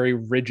was a very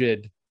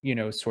rigid, you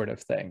know, sort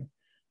of thing.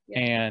 Yeah.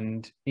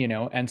 And, you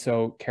know, and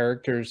so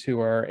characters who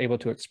are able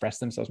to express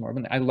themselves more,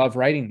 I love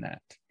writing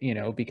that, you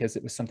know, because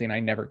it was something I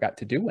never got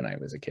to do when I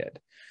was a kid.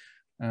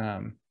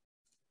 And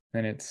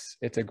it's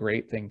a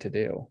great thing to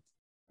do.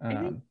 I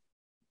think,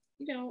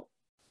 you know,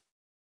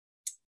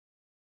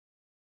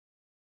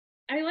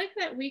 I like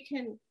that we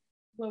can,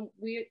 when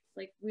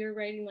we're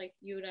writing, like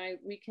you and I,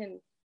 we can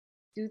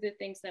do the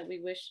things that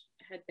we wish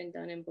had been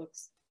done in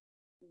books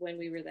when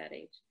we were that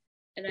age.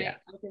 And yeah.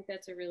 I think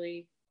that's a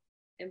really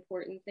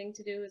important thing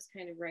to do, is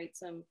kind of right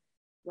some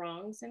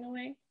wrongs in a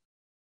way.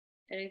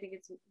 And I think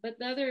it's, but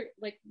the other,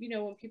 like, you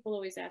know, when people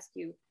always ask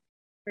you,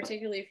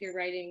 particularly if you're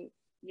writing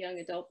young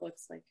adult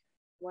books, like,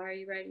 why are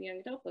you writing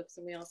young adult books?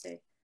 And we all say,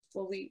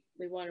 well, we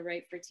want to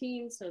write for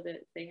teens so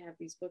that they have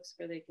these books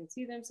where they can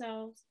see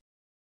themselves.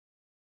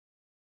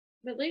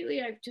 But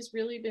lately I've just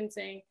really been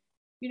saying,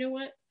 you know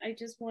what, I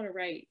just want to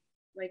write.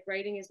 Like,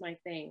 writing is my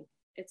thing.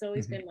 It's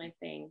always been my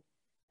thing.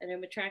 And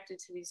I'm attracted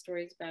to these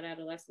stories about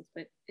adolescence,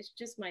 but it's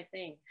just my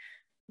thing.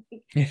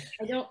 I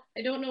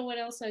don't know what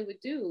else I would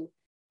do.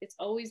 It's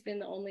always been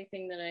the only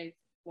thing that I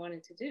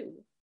wanted to do.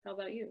 How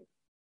about you?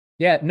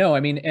 Yeah, no, I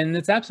mean, and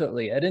it's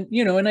absolutely it. And,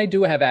 you know, and I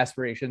do have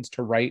aspirations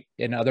to write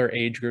in other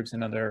age groups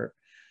and other,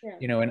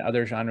 you know, in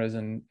other genres.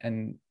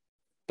 And,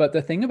 but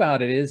the thing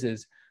about it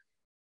is,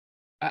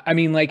 I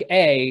mean, like,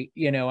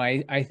 you know,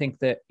 I think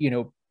that, you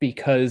know,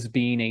 because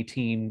being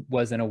 18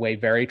 was in a way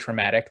very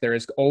traumatic, there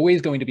is always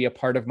going to be a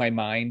part of my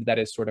mind that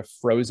is sort of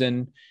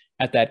frozen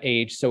at that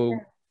age. So,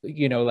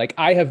 you know, like,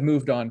 I have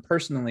moved on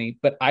personally,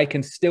 but I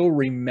can still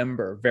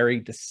remember very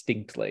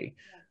distinctly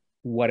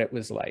what it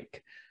was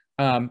like.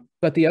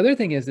 But the other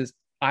thing is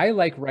I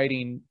like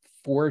writing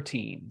for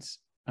teens,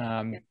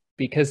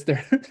 because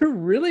they're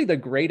really the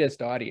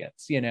greatest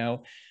audience, you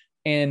know,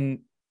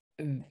 and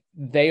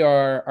they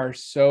are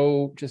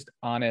so just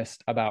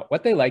honest about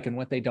what they like and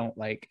what they don't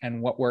like,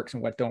 and what works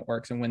and what don't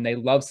works. And when they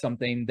love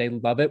something, they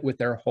love it with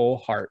their whole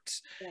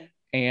hearts.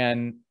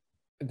 And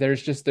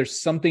there's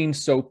something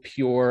so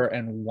pure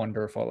and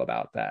wonderful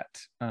about that.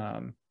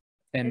 And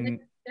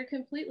they're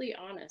completely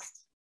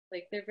honest.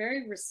 Like, they're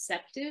very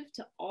receptive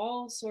to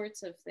all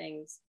sorts of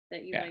things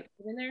that you might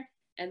put in there.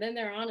 And then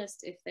they're honest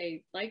if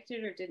they liked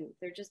it or didn't.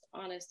 They're just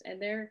honest,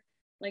 and they're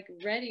like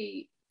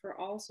ready for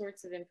all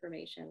sorts of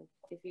information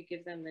if you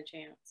give them the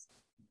chance.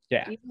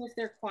 Yeah. Even if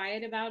they're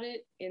quiet about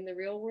it in the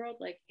real world,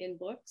 like in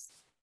books,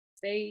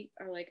 they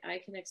are like, I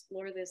can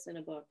explore this in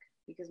a book,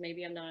 because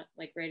maybe I'm not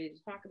like ready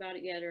to talk about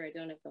it yet, or I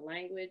don't have the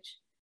language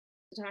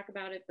to talk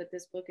about it, but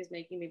this book is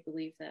making me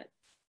believe that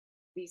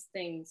these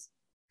things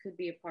could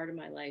be a part of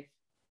my life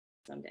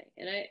someday.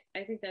 And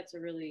I think that's a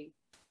really,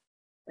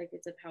 like,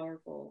 it's a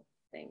powerful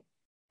thing.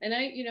 And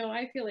you know,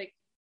 I feel like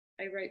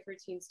I write for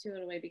teens too,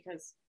 in a way,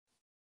 because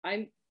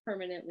I'm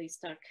permanently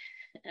stuck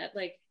at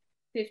like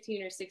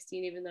 15 or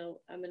 16, even though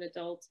I'm an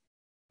adult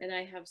and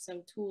I have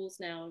some tools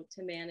now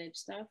to manage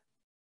stuff.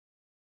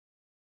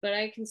 But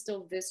I can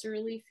still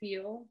viscerally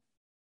feel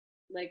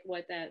like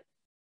what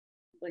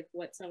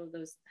some of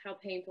those, how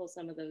painful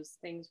some of those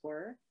things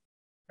were.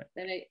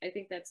 And I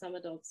think that some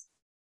adults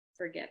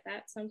forget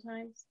that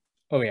sometimes.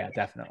 Oh yeah,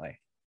 definitely.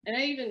 And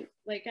I even,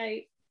 like,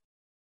 I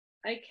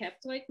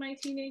kept like my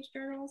teenage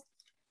journals.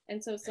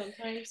 And so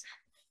sometimes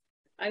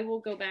I will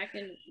go back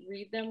and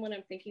read them when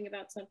I'm thinking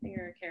about something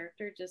or a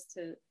character, just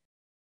to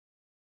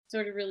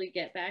sort of really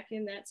get back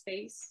in that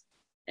space.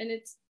 And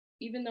it's,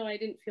 even though I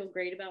didn't feel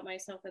great about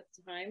myself at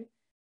the time,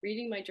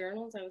 reading my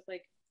journals, I was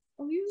like,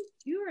 oh,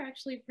 you were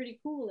actually pretty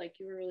cool. Like,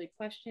 you were really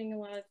questioning a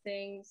lot of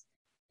things,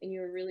 and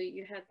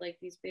you had like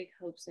these big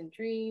hopes and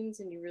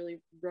dreams, and you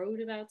really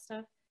wrote about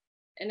stuff.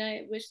 And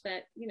I wish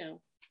that, you know,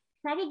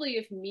 probably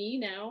if me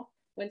now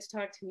went to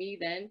talk to me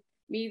then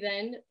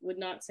would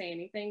not say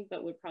anything,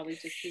 but would probably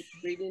just keep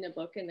reading a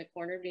book in the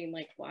corner, being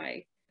like,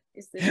 why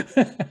is this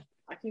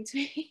talking to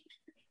me?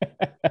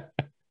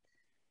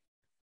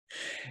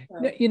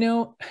 You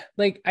know,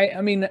 like,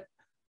 I mean,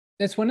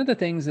 it's one of the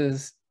things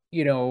is,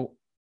 you know,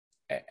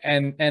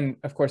 and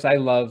of course I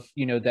love,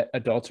 you know, that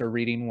adults are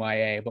reading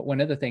YA, but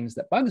one of the things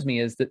that bugs me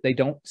is that they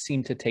don't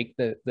seem to take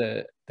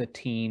the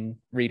teen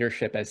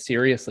readership as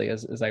seriously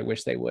as I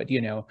wish they would,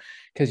 you know,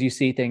 because you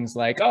see things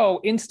like, oh,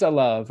 insta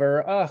love,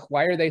 or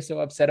why are they so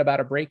upset about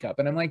a breakup?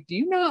 And I'm like, do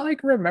you not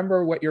like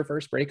remember what your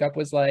first breakup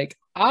was like?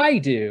 I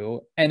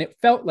do, and it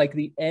felt like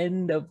the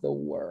end of the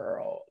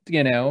world,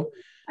 you know.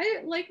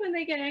 I like when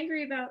they get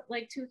angry about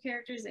like two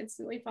characters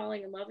instantly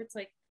falling in love. It's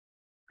like,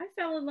 I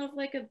fell in love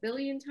like a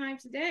billion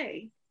times a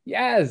day.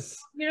 Yes.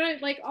 You know,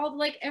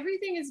 like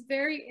everything is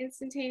very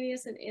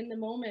instantaneous and in the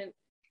moment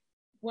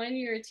when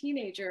you're a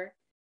teenager.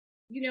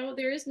 You know,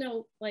 there is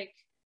no like,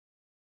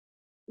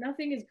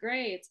 nothing is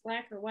gray. It's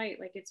black or white.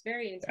 Like, it's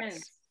very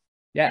intense.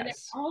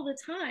 Yes. And all the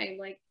time,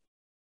 like,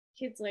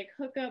 kids like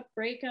hook up,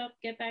 break up,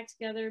 get back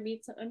together,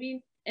 meet some, I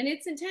mean, and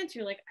it's intense.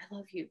 You're like, I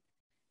love you.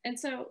 And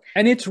so,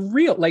 and it's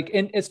real. Like,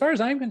 and as far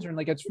as I'm concerned,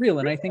 like, it's real.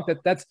 And I think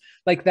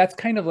that's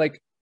kind of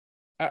like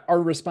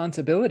our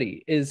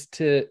responsibility, is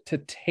to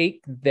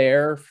take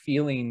their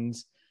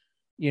feelings,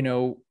 you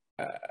know,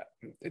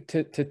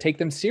 to take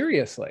them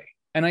seriously.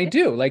 And I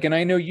do, like, and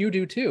I know you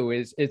do too,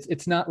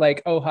 it's not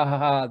like, oh, ha ha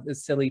ha, the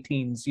silly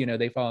teens, you know,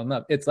 they fall in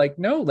love. It's like,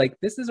 no, like,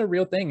 this is a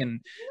real thing. And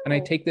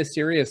I take this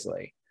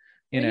seriously,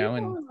 you know.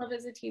 You fell in love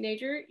as a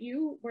teenager,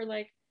 you were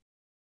like,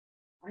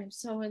 I'm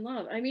so in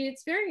love. I mean,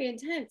 it's very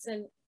intense.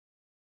 And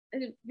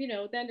you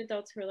know, then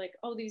adults who are like,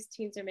 oh, these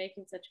teens are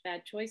making such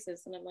bad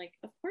choices. And I'm like,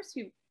 of course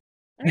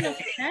I don't know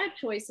if it's bad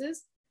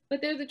choices,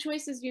 but they're the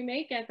choices you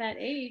make at that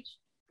age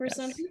for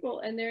some people,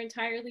 and they're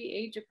entirely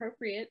age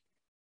appropriate.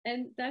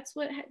 And that's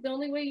the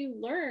only way you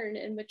learn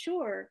and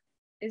mature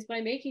is by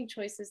making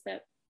choices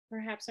that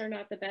perhaps are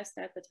not the best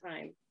at the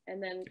time.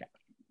 And then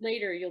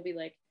later you'll be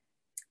like,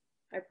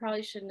 I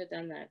probably shouldn't have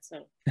done that.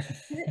 So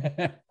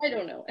I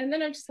don't know. And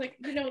then I'm just like,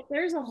 you know,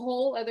 there's a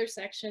whole other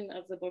section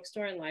of the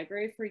bookstore and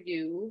library for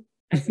you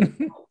as an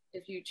adult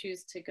if you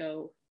choose to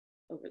go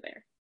over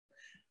there.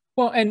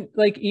 Well, and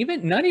like,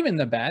 not even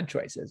the bad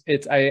choices.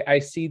 It's, I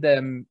see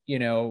them, you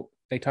know,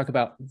 they talk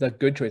about the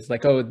good choices,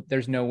 like, oh,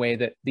 there's no way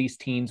that these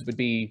teens would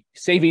be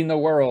saving the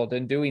world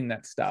and doing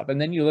that stuff.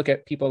 And then you look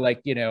at people like,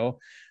 you know,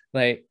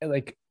 like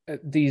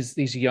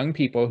these young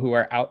people who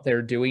are out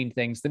there doing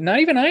things that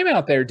not even I'm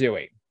out there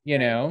doing, you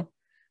know.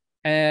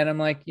 And I'm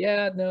like,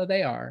 yeah, no,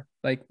 they are.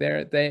 Like,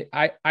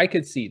 I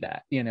could see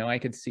that, you know, I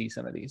could see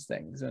some of these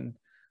things. And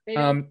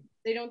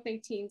they don't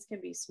think teens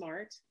can be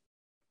smart.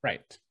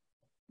 Right.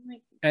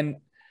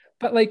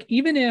 But like,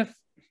 even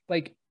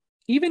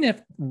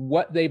if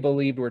what they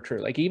believed were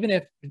true, like, even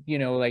if, you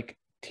know, like,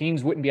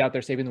 teens wouldn't be out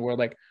there saving the world,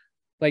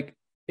 like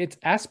it's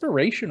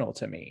aspirational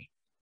to me,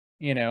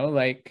 you know,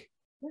 like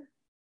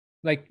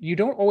you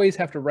don't always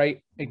have to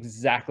write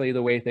exactly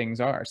the way things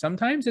are.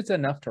 Sometimes it's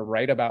enough to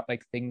write about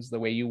like things the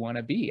way you want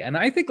to be. And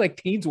I think like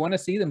teens want to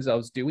see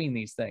themselves doing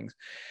these things,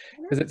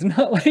 because it's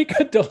not like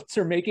adults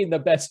are making the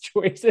best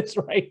choices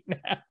right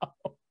now.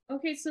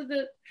 Okay, so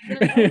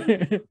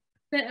the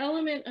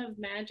element of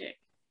magic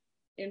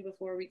in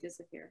Before We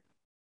Disappear.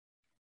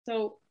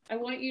 So I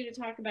want you to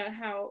talk about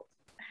how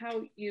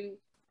you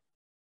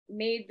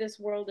made this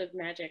world of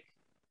magic.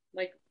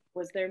 Like,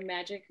 was there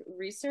magic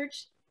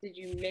research? Did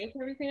you make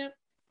everything up?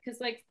 Because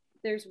like,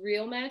 there's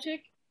real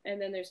magic and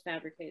then there's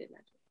fabricated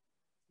magic.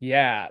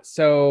 Yeah.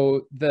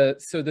 So the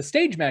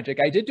stage magic,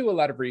 I did do a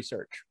lot of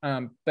research,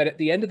 but at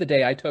the end of the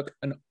day, I took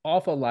an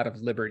awful lot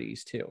of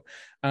liberties too,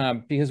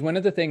 because one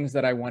of the things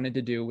that I wanted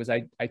to do was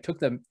I took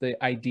the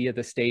idea,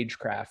 the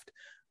stagecraft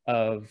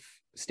of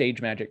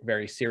stage magic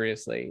very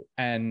seriously,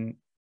 and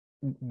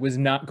was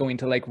not going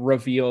to like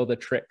reveal the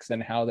tricks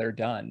and how they're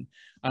done,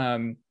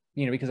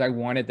 you know, because I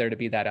wanted there to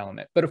be that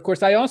element. But of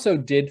course, I also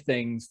did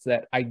things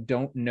that I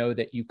don't know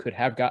that you could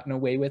have gotten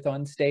away with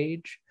on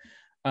stage.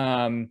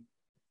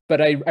 But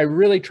I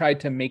really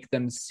tried to make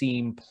them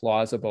seem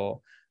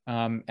plausible,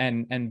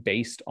 and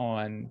based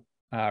on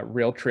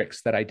real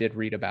tricks that I did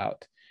read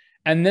about.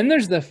 And then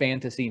there's the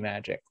fantasy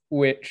magic,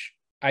 which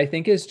I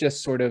think is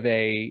just sort of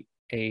a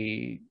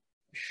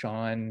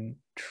Shaun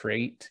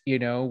trait, you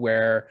know,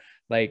 where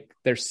like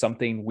there's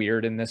something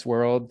weird in this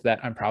world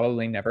that I'm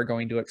probably never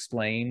going to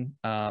explain,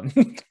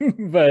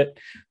 but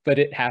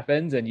it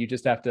happens and you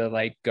just have to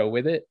like go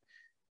with it.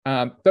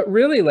 But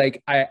really,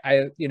 like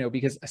I you know,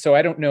 because so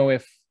I don't know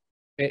if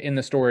in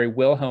the story,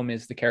 Wilhelm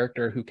is the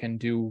character who can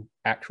do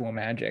actual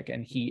magic,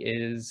 and he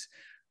is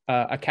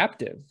a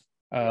captive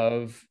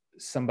of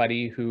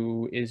somebody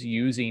who is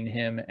using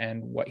him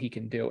and what he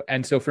can do.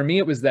 And so for me,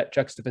 it was that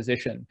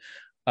juxtaposition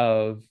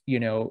of, you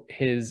know,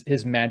 his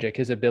magic,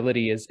 his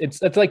ability is,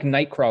 it's like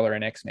Nightcrawler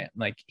in X-Men.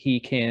 Like, he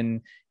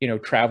can, you know,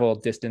 travel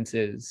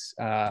distances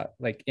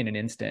like in an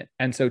instant.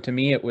 And so to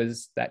me, it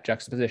was that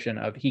juxtaposition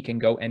of he can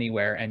go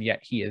anywhere, and yet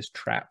he is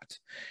trapped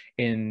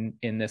in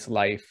this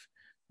life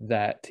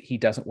that he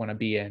doesn't want to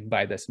be in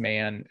by this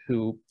man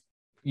who,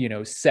 you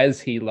know, says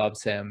he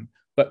loves him,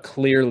 but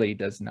clearly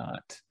does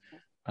not.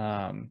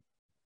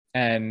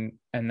 And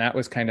that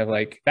was kind of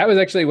like, that was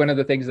actually one of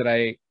the things that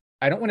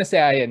I don't want to say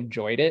I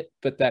enjoyed it,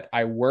 but that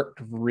I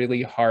worked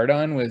really hard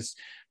on was,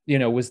 you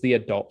know, was the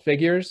adult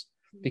figures.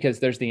 because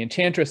there's the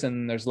Enchantress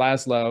and there's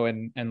Laszlo,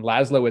 and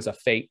Laszlo is a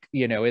fake,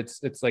 you know,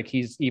 it's like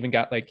he's even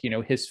got like, you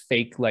know, his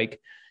fake, like,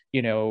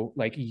 you know,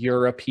 like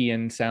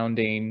European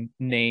sounding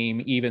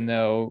name, even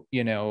though,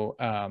 you know,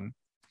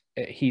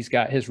 he's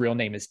got, his real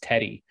name is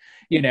Teddy,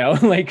 you know,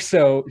 like,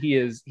 so he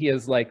is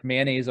like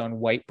mayonnaise on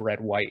white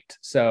bread white.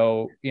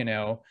 So, you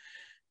know,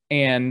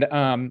 and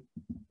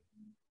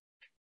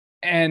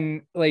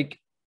like,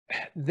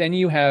 then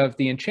you have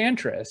the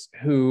Enchantress,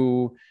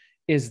 who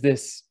is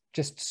this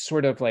just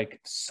sort of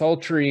like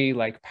sultry,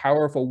 like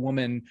powerful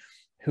woman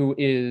who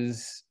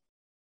is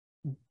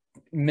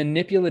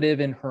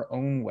manipulative in her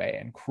own way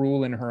and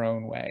cruel in her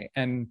own way.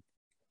 And,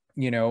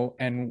 you know,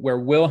 and where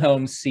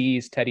Wilhelm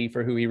sees Teddy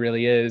for who he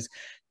really is,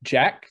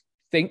 Jack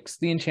thinks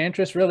the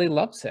Enchantress really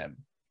loves him.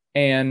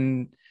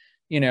 And,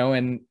 you know,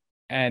 and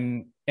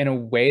in a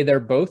way,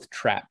 they're both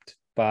trapped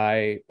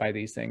by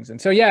these things. And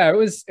so, yeah, it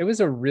was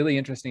a really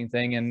interesting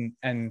thing.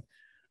 And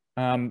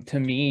to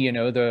me, you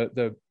know,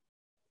 the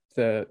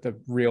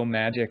real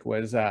magic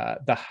was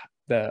the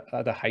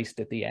heist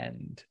at the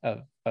end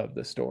of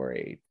the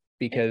story,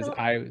 because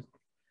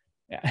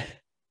yeah.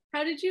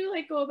 How did you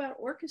like go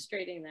about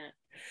orchestrating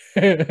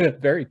that?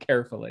 Very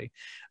carefully.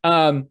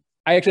 I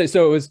actually,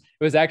 so it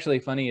was actually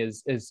funny,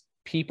 is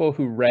people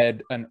who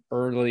read an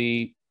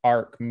early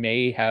arc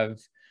may have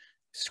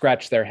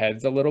scratched their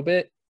heads a little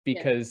bit,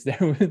 because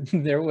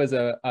there was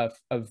a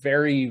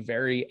very,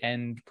 very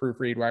end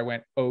proofread where I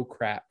went, oh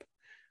crap,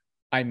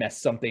 I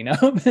messed something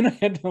up, and I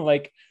had to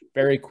like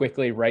very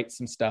quickly write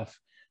some stuff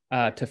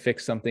to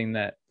fix something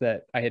that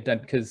I had done.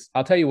 Because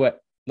I'll tell you what,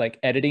 like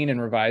editing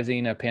and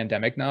revising a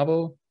pandemic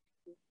novel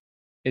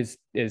is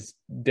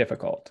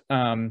difficult.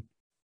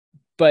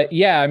 But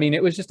yeah, I mean,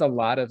 it was just a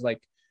lot of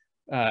like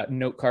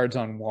note cards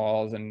on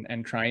walls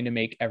and trying to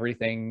make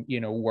everything,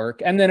 you know,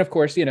 work. And then of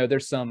course, you know,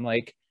 there's some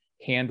like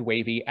hand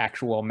wavy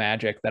actual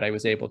magic that I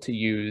was able to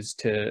use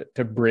to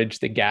bridge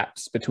the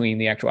gaps between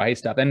the actual heist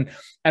stuff. And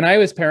I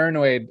was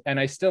paranoid, and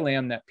I still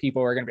am, that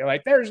people are going to be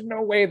like, there's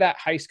no way that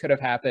heist could have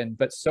happened.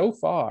 But so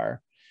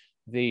far,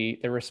 the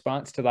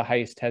response to the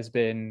heist has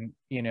been,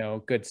 you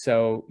know, good.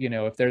 So, you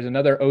know, if there's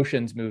another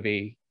Ocean's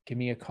movie, give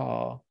me a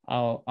call.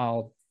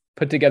 I'll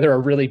put together a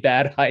really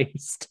bad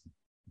heist.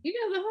 You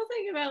know, the whole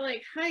thing about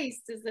like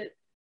heists is that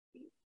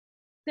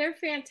they're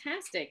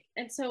fantastic.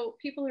 And so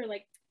people are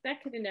like,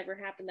 that could have never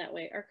happened that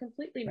way, are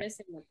completely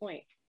missing the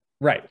point.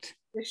 Right.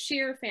 The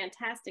sheer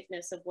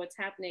fantasticness of what's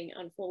happening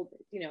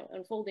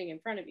unfolding in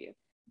front of you.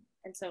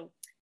 And so,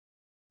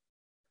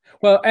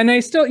 well, and I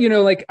still, you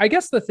know, like, I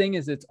guess the thing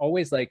is, it's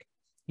always like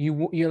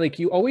you're like,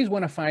 you always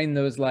want to find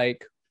those,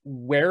 like,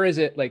 where is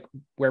it, like,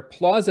 where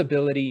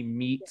plausibility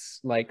meets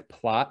like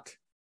plot,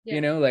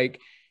 you know, like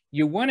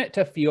you want it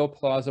to feel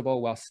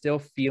plausible while still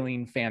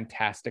feeling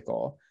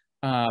fantastical.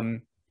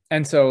 And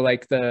so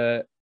like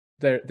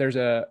there's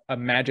a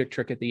magic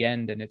trick at the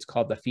end, and it's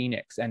called the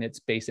Phoenix, and it's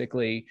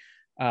basically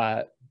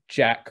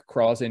Jack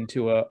crawls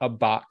into a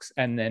box,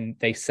 and then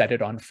they set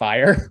it on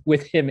fire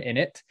with him in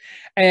it.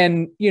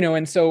 And, you know,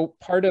 and so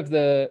part of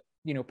the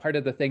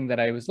thing that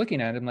I was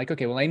looking at, I'm like,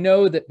 okay, well, I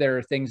know that there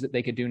are things that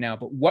they could do now,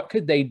 but what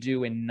could they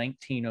do in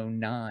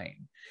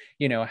 1909?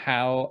 You know,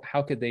 how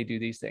could they do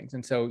these things?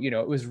 And so, you know,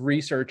 it was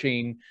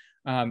researching,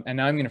 and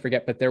now I'm going to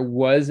forget, but there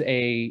was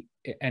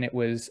and it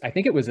was, I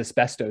think it was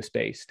asbestos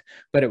based,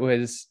 but it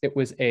was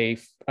a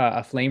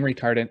flame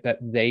retardant that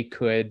they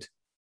could,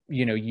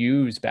 you know,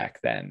 use back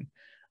then,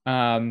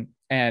 and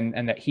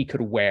that he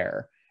could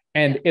wear.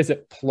 And is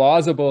it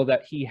plausible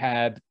that he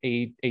had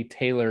a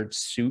tailored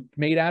suit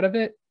made out of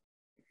it?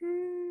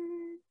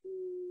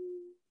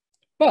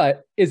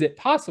 But is it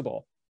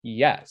possible?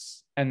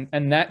 Yes.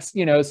 And that's,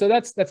 you know, so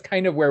that's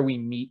kind of where we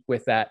meet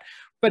with that.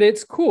 But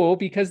it's cool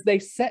because they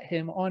set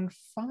him on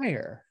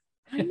fire.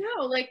 I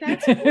know, like,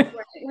 that's cool, right?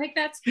 Like,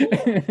 that's cool.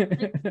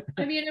 Like,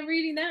 I mean, I'm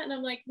reading that and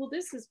I'm like, well,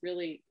 this is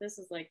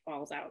like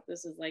balls out.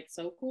 This is like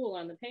so cool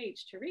on the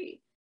page to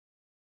read.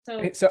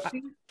 So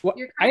well,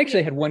 I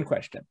actually had one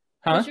question.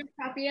 Was your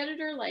copy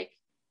editor like,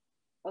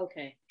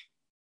 okay,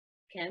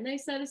 can they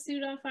set a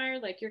suit on fire?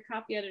 Like, your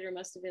copy editor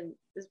must have been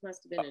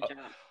a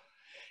job.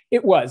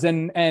 It was,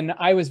 and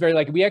I was very,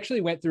 like, we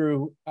actually went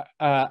through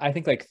I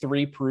think like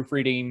 3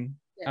 proofreading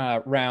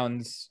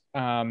rounds,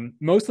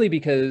 mostly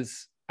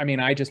because, I mean,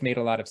 I just made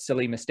a lot of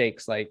silly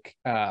mistakes. Like,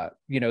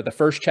 you know, the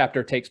first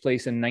chapter takes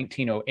place in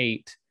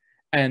 1908.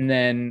 And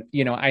then,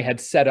 you know, I had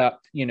set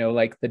up, you know,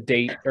 like the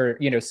date, or,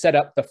 you know, set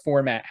up the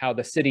format, how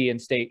the city and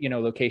state, you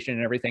know, location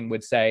and everything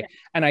would say.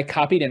 And I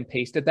copied and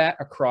pasted that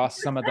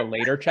across some of the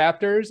later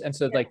chapters. And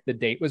so like the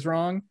date was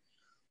wrong.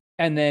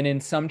 And then in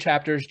some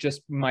chapters,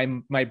 just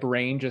my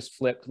brain just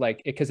flipped,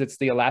 like, because it's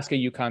the Alaska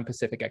Yukon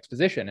Pacific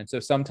Exposition. And so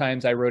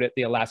sometimes I wrote it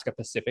the Alaska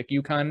Pacific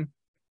Yukon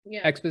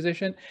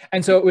Exposition.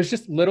 And so it was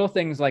just little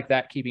things like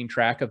that, keeping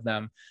track of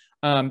them.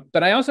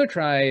 But I also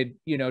tried,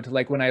 you know, to,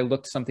 like, when I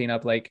looked something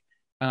up, like,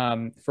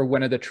 for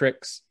one of the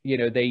tricks, you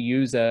know, they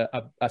use a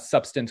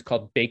substance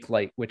called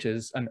Bakelite, which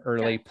is an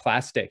early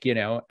plastic, you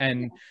know,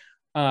 and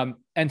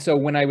And so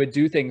when I would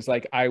do things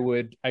like I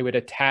would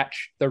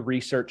attach the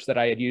research that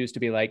I had used to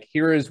be like,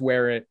 here is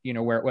where it,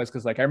 where it was.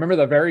 Cause like, I remember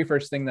the very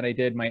first thing that I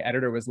did, my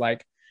editor was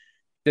like,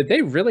 did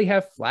they really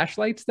have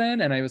flashlights then?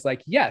 And I was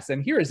like, yes.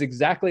 And here is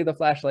exactly the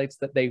flashlights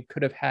that they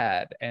could have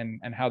had and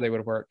how they would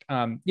have worked,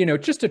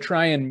 just to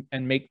try and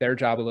make their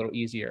job a little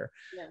easier.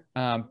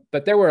 Yeah.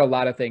 But there were a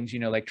lot of things,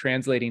 like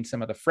translating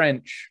some of the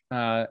French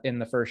in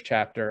the first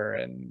chapter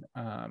and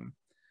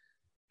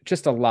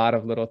just a lot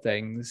of little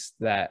things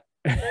that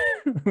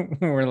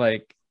were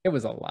like, it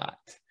was a lot.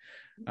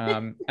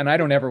 And I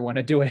don't ever want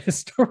to do a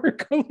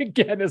historical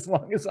again as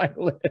long as I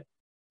live.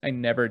 I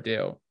never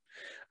do.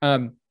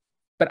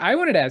 But I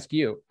wanted to ask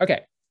you,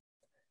 okay,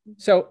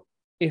 so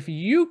if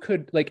you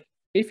could, like,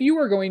 if you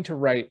were going to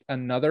write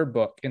another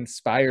book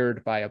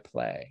inspired by a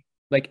play,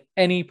 like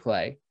any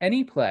play,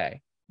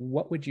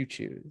 what would you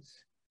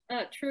choose?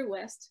 True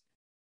West.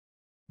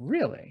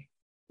 Really?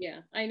 Yeah,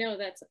 I know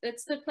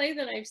it's the play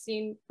that I've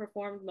seen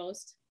performed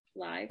most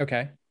live.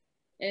 Okay.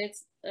 And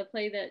it's a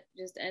play that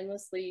just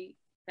endlessly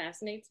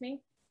fascinates me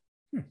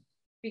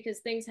because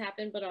things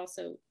happen, but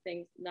also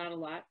not a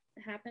lot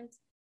happens.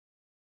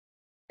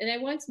 And I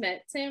once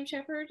met Sam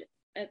Shepard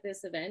at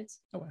this event.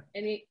 Oh, wow.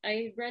 And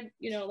I read,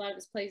 a lot of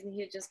his plays, and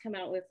he had just come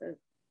out with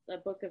a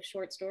book of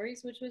short stories,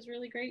 which was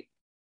really great.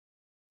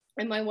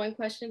 And my one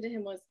question to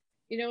him was,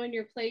 in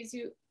your plays,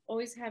 you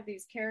always have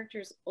these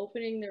characters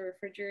opening the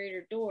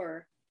refrigerator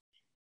door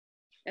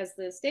as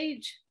the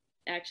stage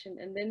action,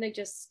 and then they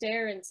just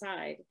stare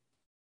inside.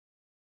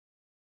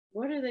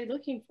 What are they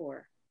looking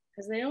for?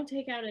 Because they don't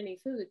take out any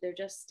food, they're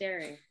just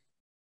staring.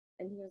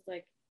 And he was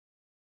like,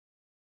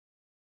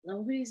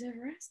 nobody's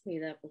ever asked me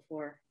that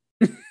before.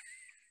 I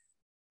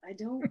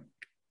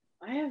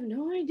have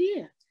no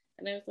idea.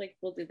 And I was like,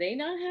 well, do they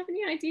not have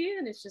any idea?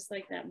 And it's just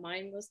like that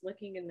mindless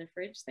looking in the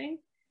fridge thing.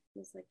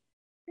 And it's like,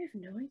 I have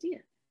no idea.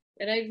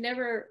 And I've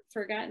never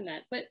forgotten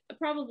that, but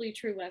probably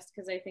True West,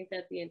 because I think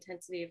that the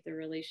intensity of the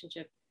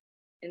relationship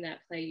in that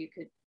play you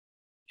could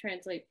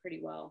translate pretty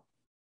well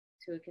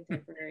to a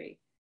contemporary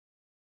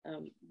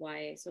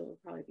YA. So it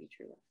would probably be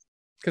True West.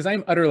 Because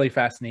I'm utterly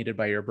fascinated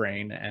by your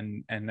brain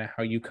and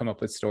how you come up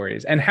with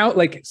stories and how,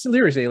 like,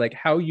 seriously, like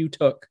how you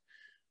took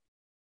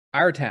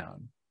our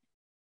town.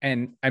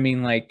 And I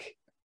mean, like,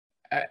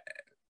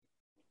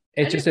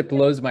 it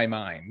blows my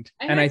mind.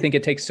 And I think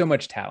it takes so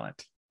much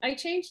talent. I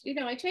changed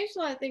a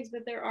lot of things,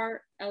 but there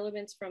are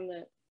elements from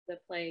the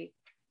play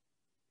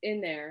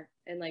in there,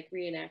 and like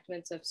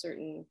reenactments of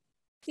certain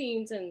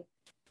scenes, and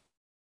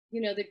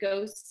the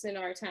ghosts in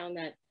our town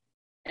that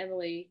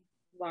Emily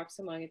walks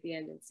among at the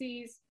end and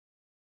sees.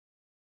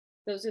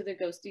 Those are the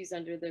ghosties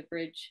under the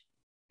bridge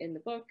in the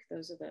book.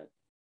 Those are the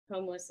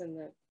homeless and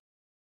the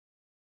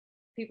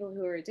people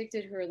who are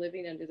addicted who are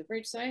living under the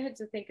bridge. So I had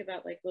to think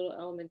about like little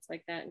elements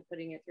like that and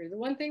putting it through. The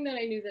one thing that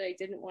I knew that I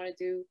didn't want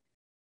to do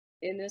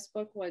in this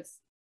book was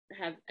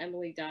have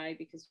Emily die,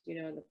 because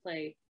in the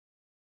play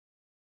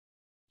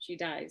she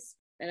dies,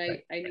 and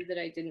right. I knew that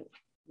I didn't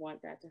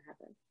want that to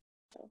happen.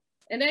 So,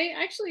 and I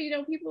actually,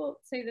 people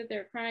say that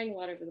they're crying a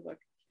lot over the book,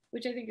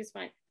 which I think is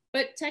fine,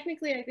 but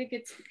technically I think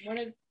it's one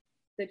of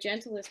the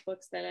gentlest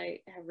books that I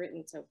have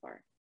written so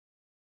far.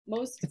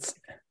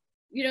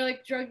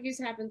 Like drug use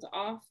happens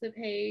off the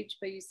page,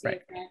 but you see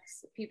right.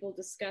 Effects, people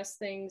discuss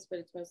things, but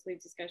it's mostly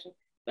discussion.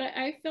 But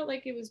I felt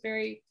like it was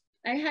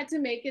I had to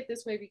make it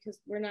this way because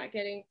we're not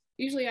getting,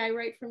 usually I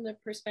write from the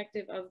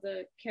perspective of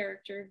the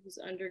character who's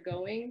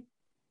undergoing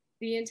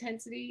the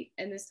intensity.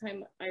 And this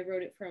time I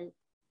wrote it from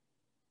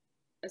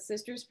a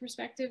sister's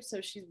perspective.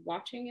 So she's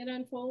watching it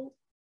unfold.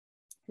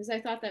 Because I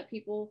thought that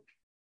people,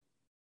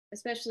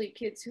 especially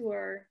kids who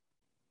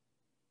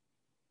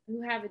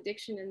have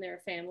addiction in their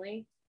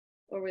family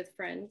or with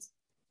friends,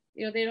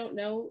 they don't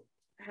know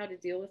how to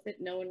deal with it.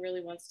 No one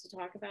really wants to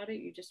talk about it.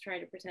 You just try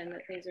to pretend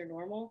that things are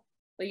normal,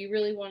 but you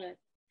really want to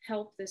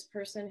help this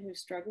person who's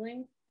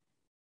struggling.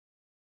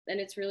 And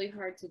it's really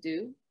hard to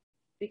do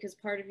because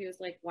part of you is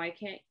like, why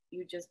can't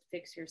you just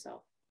fix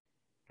yourself?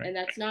 Right. And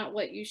that's not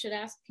what you should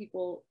ask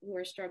people who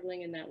are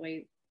struggling in that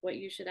way. What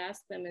you should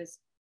ask them is,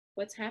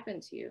 what's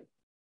happened to you?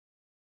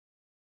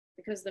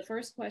 Because the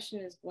first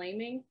question is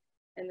blaming,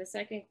 and the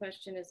second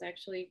question is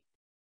actually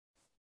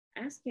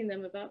asking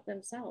them about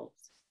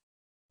themselves.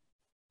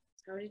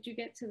 How did you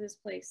get to this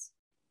place?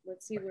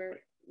 Let's see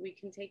where we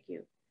can take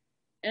you.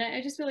 And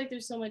I just feel like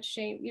there's so much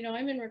shame.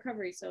 I'm in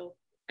recovery, so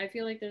I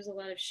feel like there's a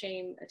lot of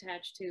shame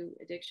attached to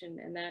addiction,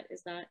 and that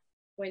is not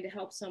going to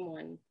help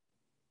someone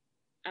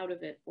out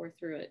of it or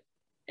through it.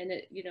 And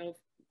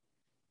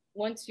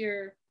once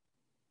you're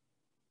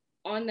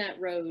on that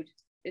road,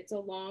 it's a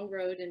long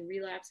road and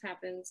relapse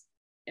happens,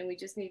 and we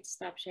just need to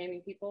stop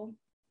shaming people.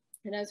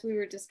 And as we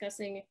were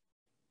discussing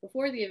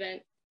before the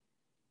event,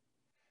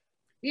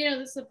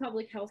 this is a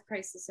public health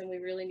crisis, and we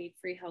really need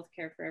free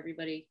healthcare for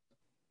everybody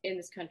in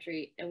this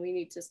country, and we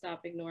need to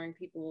stop ignoring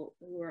people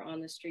who are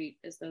on the street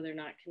as though they're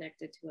not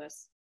connected to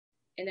us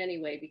in any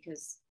way,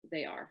 because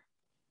they are.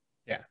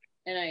 Yeah.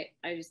 And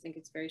I just think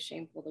it's very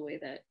shameful the way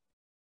that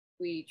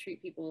we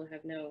treat people who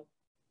have no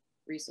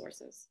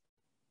resources.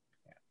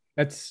 Yeah.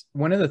 That's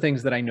one of the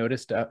things that I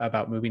noticed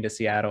about moving to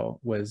Seattle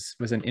was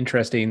an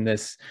interesting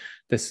this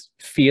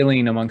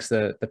feeling amongst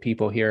the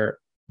people here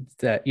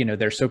that, you know,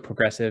 they're so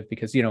progressive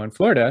because, you know, in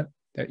Florida,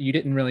 you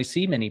didn't really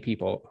see many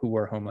people who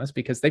were homeless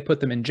because they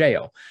put them in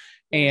jail.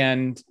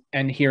 And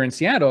here in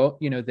Seattle,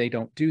 you know, they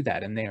don't do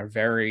that. And they are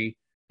very,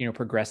 you know,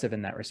 progressive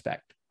in that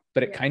respect.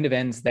 But it kind of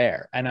ends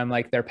there. And I'm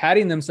like, they're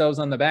patting themselves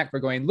on the back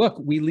for going,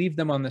 look, we leave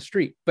them on the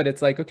street. But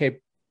it's like, okay,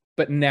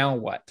 but now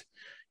what?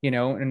 You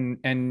know,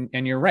 and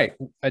you're right.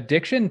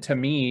 Addiction to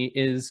me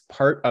is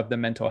part of the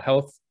mental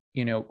health,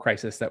 you know,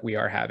 crisis that we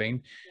are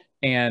having.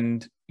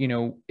 And, you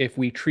know, if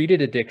we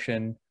treated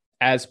addiction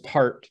as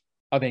part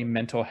of a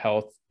mental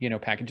health, you know,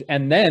 package,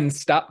 and then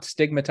stop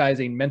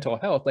stigmatizing mental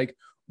health, like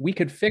we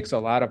could fix a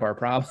lot of our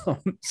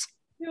problems.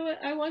 You know what?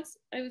 I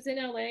was in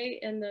LA,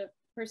 and the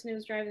person who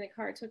was driving the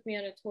car took me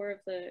on a tour of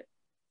the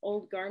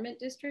old garment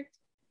district,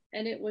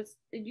 and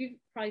you've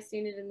probably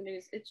seen it in the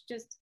news. It's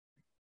just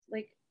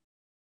like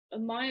a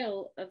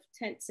mile of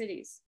tent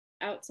cities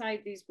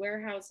outside these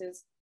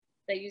warehouses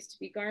that used to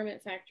be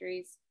garment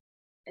factories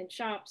and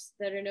shops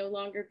that are no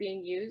longer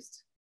being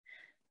used.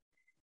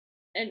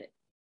 And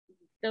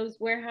those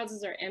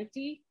warehouses are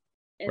empty,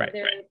 and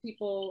there are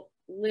people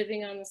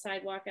living on the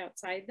sidewalk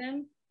outside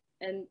them.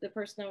 And the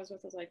person I was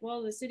with was like,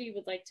 well, the city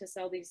would like to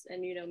sell these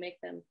and, you know, make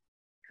them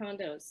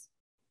condos.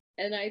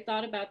 And I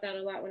thought about that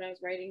a lot when I was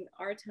writing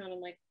Our Town.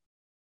 I'm like,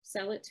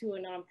 sell it to a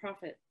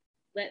nonprofit.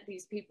 Let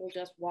these people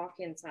just walk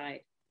inside.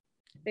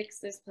 Fix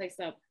this place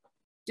up.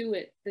 Do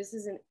it. This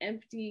is an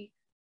empty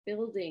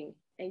building,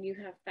 and you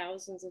have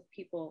thousands of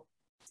people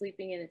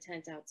sleeping in a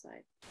tent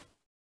outside.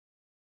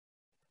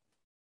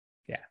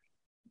 Yeah.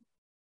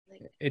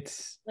 Like,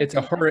 it's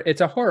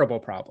a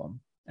horrible problem,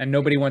 and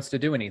nobody wants to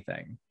do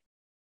anything.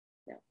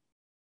 Yeah.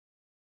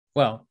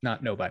 Well,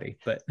 not nobody,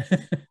 but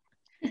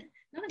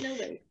not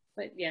nobody,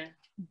 but yeah.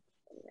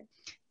 Anyway.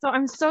 So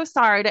I'm so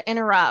sorry to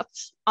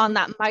interrupt on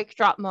that mic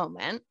drop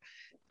moment.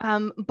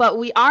 But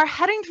we are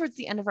heading towards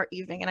the end of our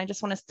evening, and I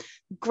just want to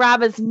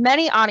grab as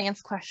many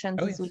audience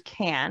questions as we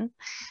can.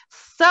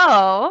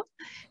 So,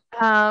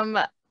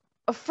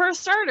 for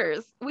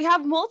starters, we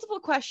have multiple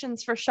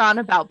questions for Shaun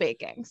about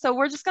baking. So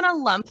we're just going to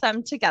lump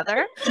them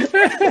together.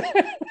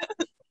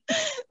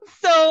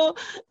 So,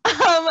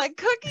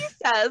 Cookie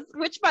says,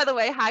 which, by the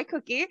way, hi,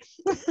 Cookie.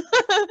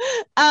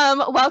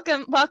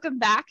 Welcome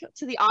back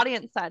to the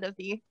audience side of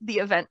the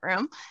event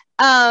room.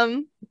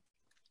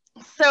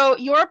 So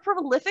you're a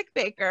prolific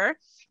baker.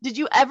 Did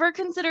you ever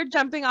consider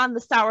jumping on the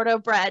sourdough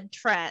bread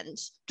trend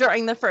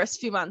during the first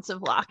few months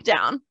of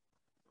lockdown?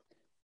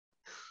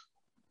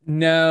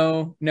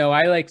 No,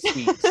 I like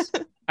sweets.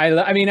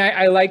 I mean,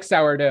 I like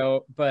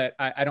sourdough, but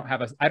I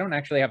don't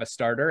actually have a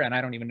starter, and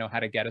I don't even know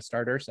how to get a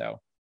starter. So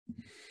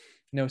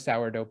no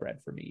sourdough bread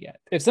for me yet.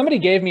 If somebody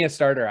gave me a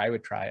starter, I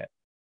would try it.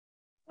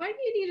 Why do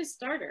you need a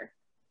starter?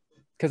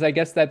 Because I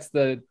guess that's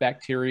the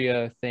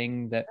bacteria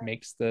thing that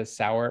makes it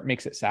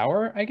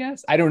sour, I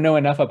guess. I don't know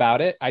enough about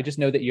it. I just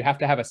know that you have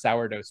to have a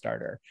sourdough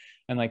starter.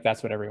 And like,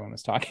 that's what everyone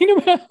was talking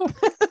about.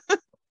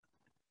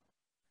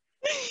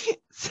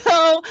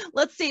 So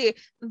let's see.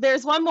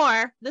 There's one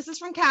more. This is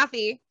from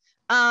Kathy,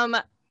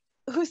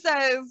 who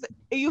says,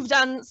 you've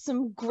done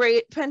some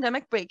great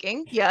pandemic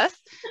baking. Yes.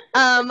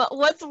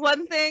 What's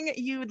one thing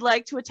you'd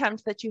like to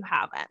attempt that you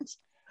haven't?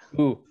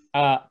 Ooh,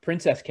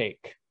 princess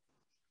cake.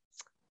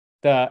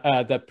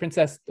 The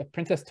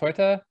princess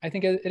torta, I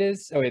think it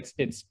is. So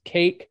it's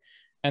cake,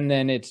 and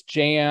then it's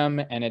jam,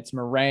 and it's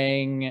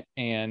meringue,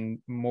 and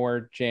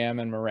more jam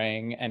and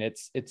meringue, and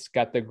it's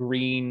got the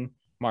green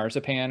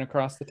marzipan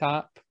across the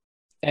top,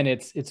 and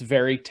it's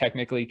very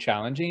technically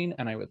challenging,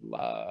 and I would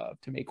love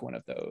to make one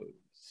of those,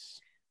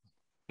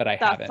 but I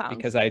haven't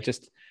because I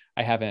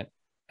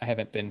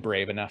haven't been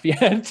brave enough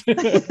yet.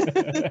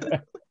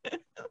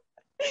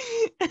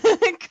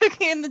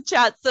 Cookie in the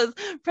chat says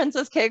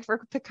princess cake for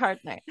Picard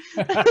night.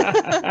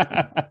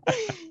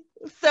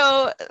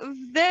 So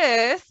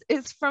this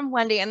is from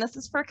Wendy, and this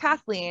is for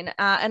Kathleen,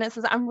 and it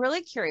says, I'm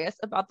really curious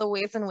about the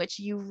ways in which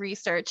you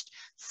researched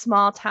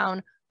small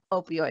town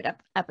opioid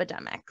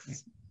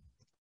epidemics.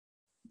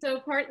 So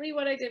partly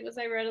what I did was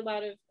I read a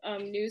lot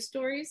of news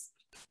stories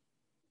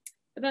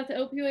about the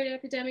opioid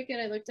epidemic,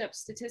 and I looked up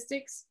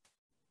statistics,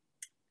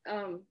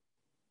 and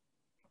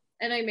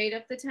I made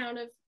up the town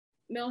of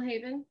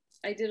Millhaven.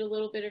 I did a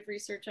little bit of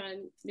research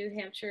on New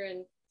Hampshire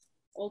and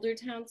older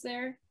towns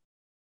there.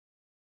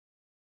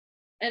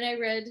 And I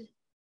read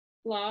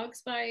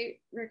blogs by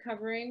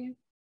recovering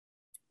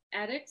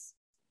addicts.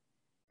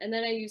 And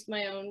then I used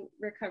my own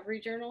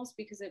recovery journals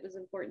because it was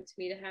important to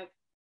me to have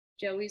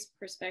Joey's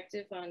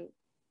perspective on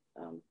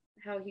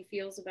how he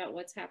feels about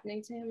what's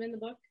happening to him in the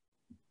book,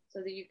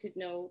 so that you could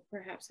know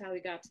perhaps how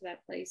he got to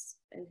that place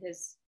and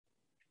his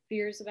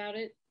fears about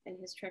it and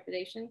his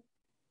trepidation.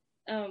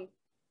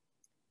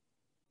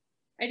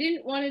 I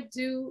didn't want to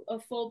do a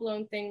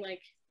full-blown thing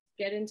like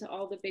get into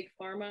all the big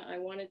pharma. I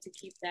wanted to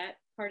keep that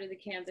part of the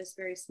canvas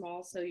very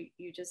small, so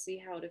you just see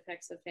how it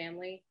affects a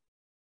family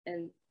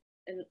and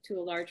to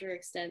a larger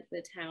extent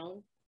the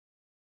town.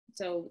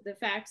 So the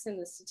facts and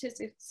the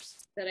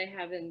statistics that I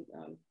have in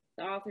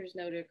the author's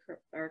note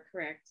are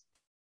correct,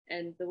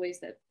 and the ways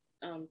that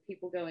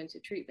people go into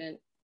treatment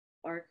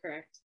are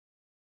correct.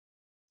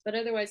 But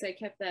otherwise, I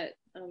kept that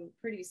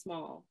pretty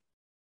small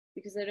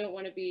because I don't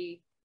want to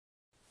be,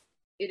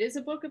 it is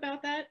a book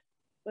about that,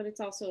 but it's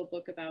also a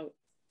book about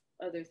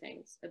other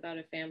things, about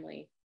a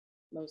family,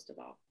 most of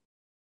all.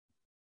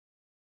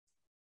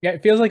 Yeah,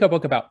 it feels like a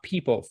book about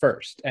people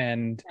first.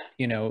 And,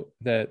 you know,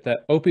 the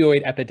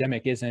opioid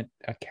epidemic isn't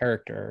a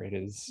character. It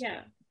is.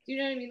 Yeah. Do you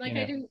know what I mean? Like,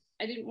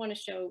 I didn't want to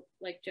show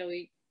like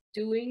Joey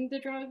doing the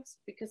drugs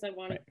because I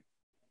wanted,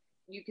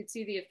 you could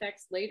see the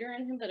effects later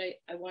on him, but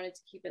I wanted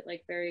to keep it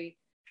like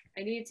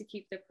I needed to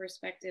keep the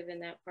perspective in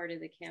that part of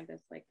the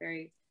canvas, like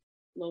very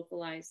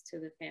localized to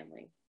the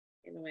family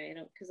in a way.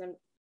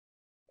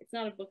 It's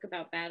not a book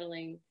about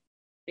battling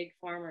big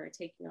pharma or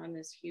taking on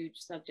this huge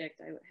subject.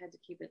 I had to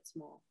keep it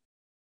small.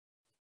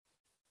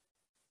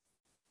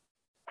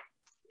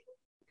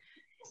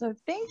 So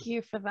thank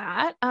you for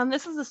that.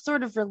 This is a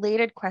sort of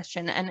related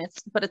question, and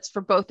it's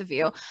for both of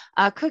you.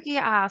 Cookie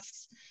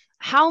asks,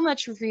 how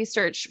much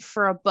research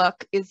for a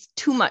book is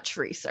too much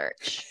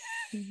research?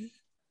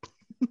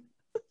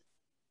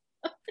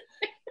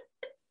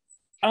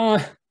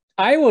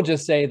 I will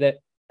just say that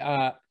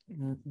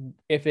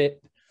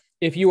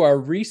if you are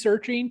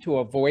researching to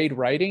avoid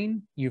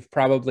writing, you've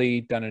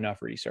probably done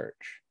enough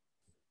research.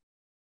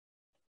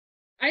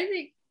 I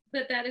think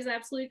that is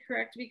absolutely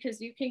correct, because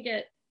you can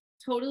get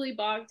totally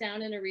bogged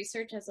down in a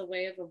research as a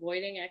way of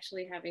avoiding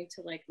actually having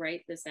to like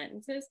write the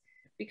sentences,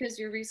 because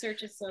your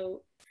research is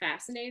so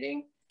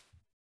fascinating,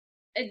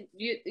 and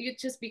it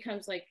just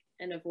becomes like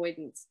an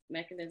avoidance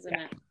mechanism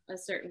at a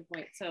certain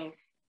point. So,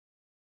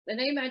 and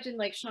I imagine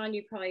like Shaun,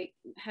 you probably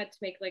had to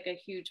make like a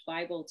huge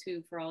Bible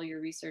too for all your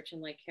research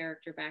and like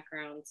character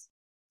backgrounds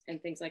and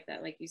things like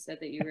that. Like you said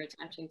that you were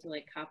attaching to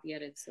like copy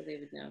edits so they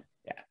would know.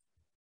 Yeah.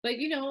 But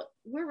you know,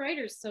 we're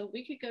writers, so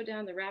we could go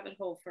down the rabbit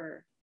hole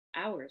for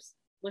hours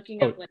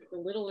looking up like the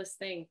littlest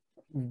thing.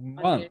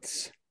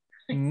 Months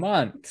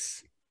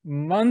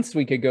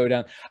we could go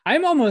down. I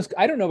don't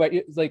know about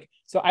you, like,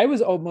 so I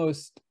was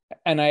almost,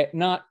 and I,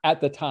 not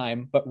at the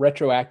time, but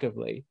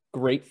retroactively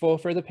grateful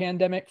for the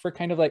pandemic for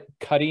kind of like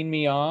cutting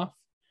me off.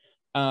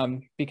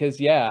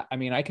 Because I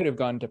mean, I could have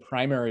gone to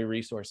primary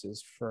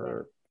resources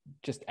for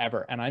just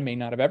ever, and I may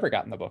not have ever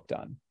gotten the book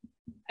done.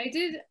 I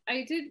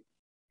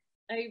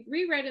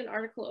reread an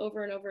article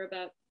over and over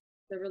about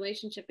the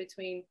relationship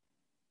between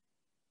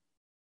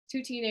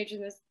two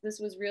teenagers. This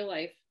was real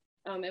life.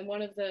 And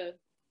one of the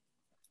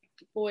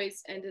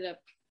boys ended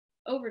up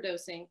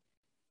overdosing.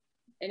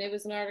 And it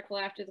was an article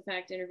after the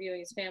fact interviewing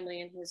his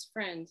family and his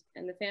friend.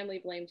 And the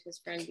family blamed his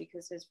friend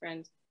because his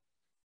friend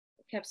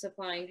kept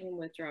supplying him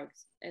with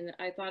drugs. And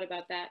I thought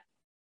about that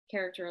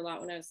character a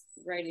lot when I was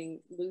writing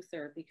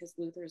Luther, because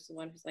Luther is the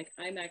one who's like,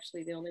 I'm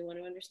actually the only one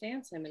who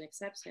understands him and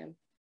accepts him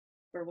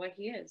for what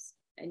he is.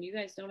 And you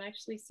guys don't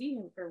actually see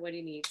him for what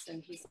he needs.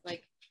 And he's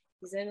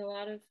in a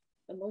lot of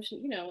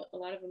emotion, a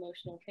lot of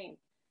emotional pain.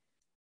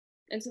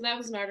 And so that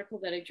was an article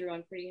that I drew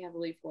on pretty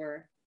heavily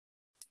for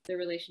the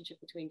relationship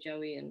between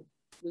Joey and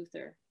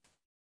Luther.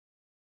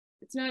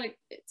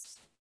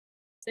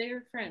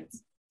 They're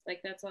friends.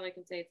 Like, that's all I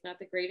can say. It's not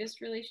the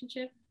greatest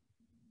relationship.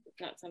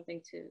 It's not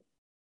something to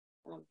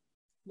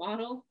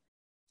model,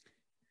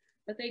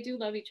 but they do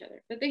love each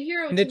other. But the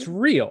hero, and it's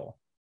real.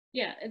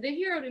 Yeah, and the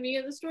hero to me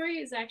of the story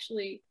is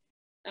actually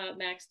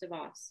Max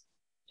DeVos,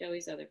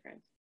 Joey's other friend,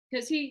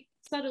 because he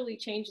subtly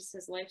changes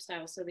his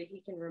lifestyle so that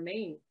he can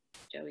remain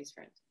Joey's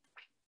friend.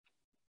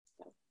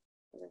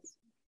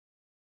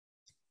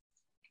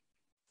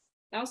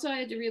 Also, I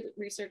had to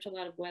research a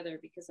lot of weather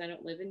because I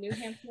don't live in New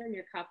Hampshire, and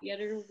your copy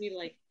editor will be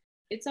like,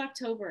 it's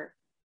October.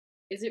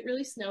 Is it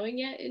really snowing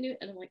yet in New?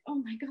 And I'm like, oh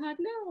my God,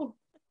 no.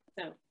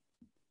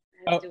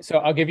 So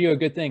I'll give you a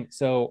good thing.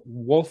 So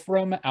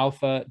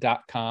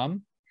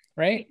wolframalpha.com,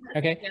 right?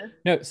 Okay. Yeah.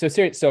 No, so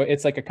serious. So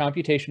it's like a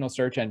computational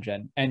search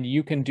engine, and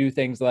you can do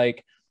things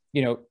like,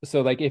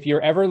 so like if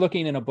you're ever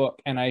looking in a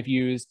book and I've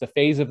used the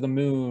phase of the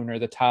moon or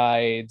the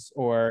tides,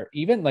 or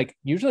even like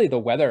usually the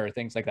weather or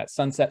things like that,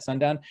 sunset,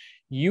 sundown,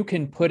 you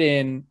can put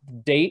in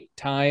date,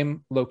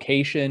 time,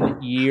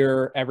 location,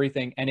 year,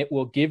 everything, and it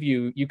will give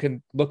you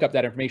can look up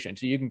that information.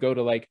 So you can go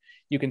to like,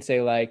 you can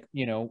say like,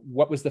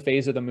 what was the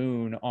phase of the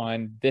moon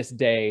on this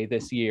day,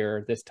 this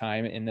year, this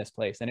time, in this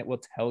place, and it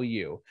will tell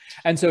you.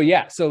 And so,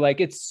 so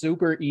like, it's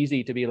super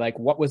easy to be like,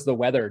 what was the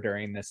weather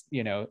during this,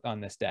 on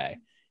this day?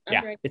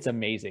 Yeah, it's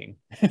amazing.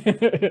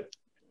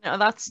 No,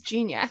 that's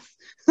genius.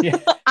 Yeah.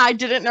 I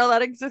didn't know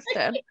that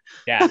existed.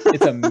 Yeah,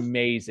 it's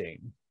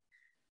amazing.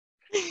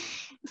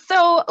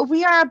 So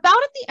we are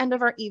about at the end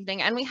of our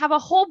evening, and we have a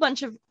whole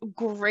bunch of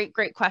great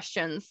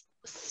questions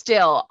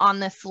still on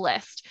this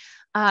list.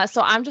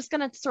 So I'm just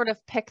going to sort of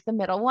pick the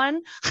middle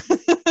one.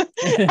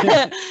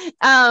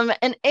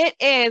 And it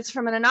is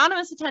from an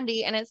anonymous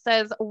attendee, and it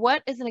says,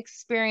 what is an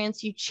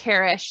experience you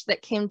cherish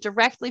that came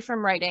directly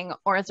from writing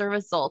or as a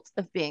result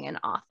of being an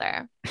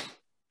author?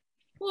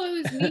 Well,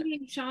 it was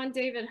meeting Shaun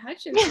David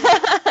Hutchinson.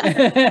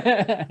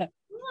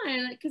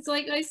 on, because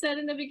like I said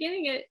in the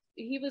beginning,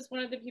 he was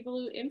one of the people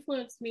who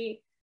influenced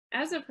me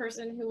as a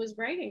person who was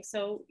writing.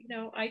 So, you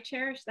know, I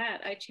cherish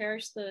that. I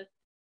cherish the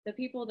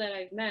people that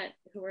I've met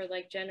who are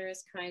like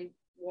generous, kind,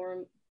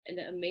 warm, and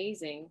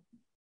amazing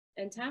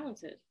and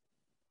talented.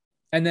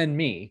 And then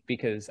me,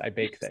 because I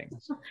bake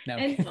things. No.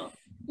 And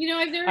you know,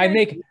 I've never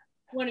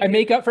I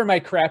make up for my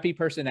crappy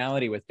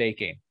personality with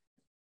baking.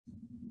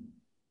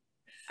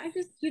 I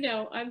just, you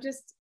know, I'm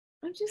just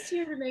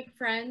here to make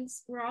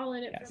friends. We're all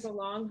in it for the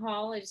long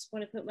haul. I just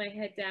want to put my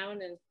head down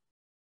and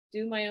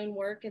do my own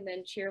work and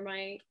then cheer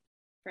my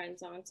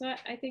friends on. So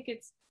I think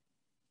it's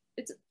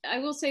I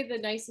will say the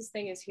nicest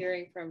thing is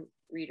hearing from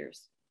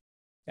readers.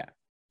 Yeah.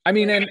 I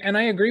mean, and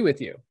I agree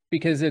with you,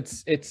 because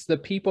it's the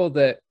people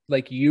that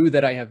like you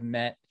that I have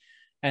met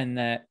and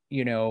that,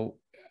 you know,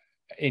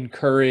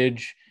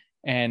 encourage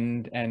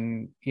and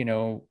you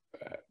know,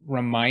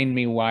 remind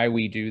me why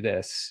we do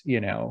this,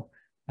 you know.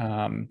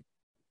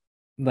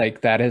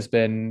 Like that has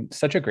been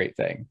such a great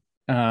thing.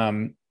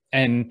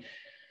 And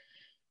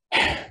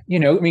you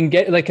know, I mean,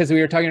 because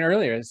we were talking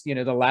earlier, is, you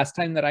know, the last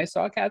time that I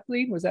saw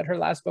Kathleen was at her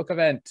last book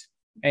event,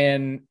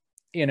 and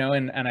you know,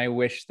 and I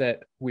wish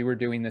that we were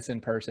doing this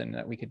in person,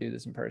 that we could do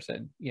this in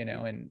person, you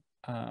know, and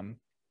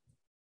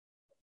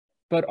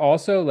but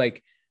also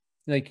like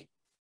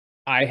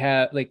I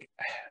have like,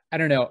 I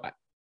don't know,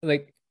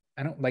 like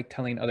I don't like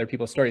telling other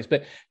people's stories,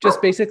 but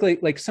just basically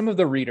like some of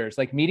the readers,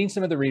 like meeting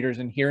some of the readers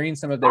and hearing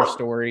some of their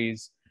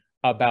stories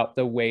about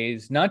the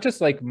ways, not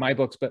just like my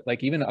books, but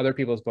like even other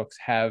people's books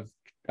have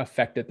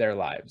affected their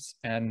lives.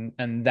 And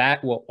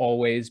that will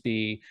always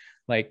be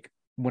like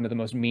one of the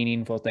most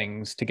meaningful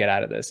things to get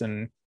out of this.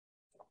 And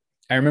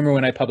I remember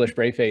when I published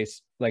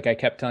Braveface, like I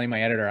kept telling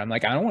my editor, I'm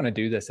like, I don't want to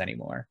do this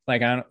anymore.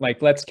 Like, I don't,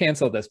 like, let's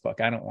cancel this book.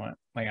 I don't want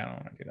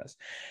to do this.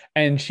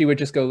 And she would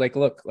just go like,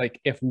 look, like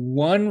if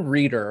one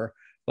reader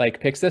like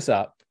picks this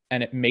up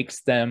and it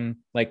makes them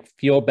like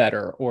feel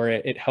better, or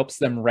it helps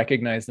them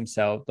recognize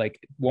themselves, like,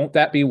 won't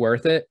that be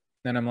worth it?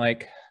 Then I'm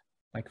like,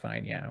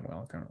 fine. Yeah.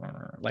 Well,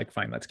 like,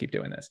 fine, let's keep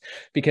doing this,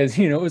 because,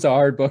 you know, it was a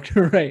hard book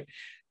to write.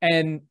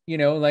 And, you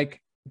know,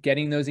 like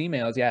getting those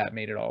emails, yeah, it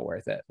made it all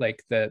worth it.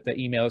 Like the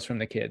emails from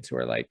the kids who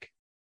are like,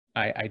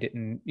 I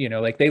didn't, you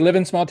know, like they live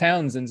in small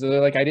towns. And so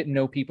they're like, I didn't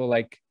know people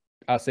like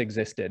us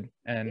existed.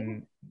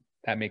 And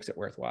that makes it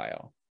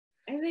worthwhile.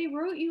 And they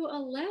wrote you a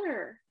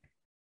letter.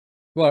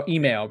 Well,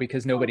 email,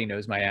 because nobody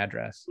knows my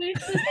address. I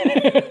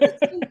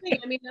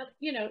mean,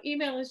 you know,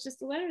 email is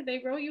just a letter.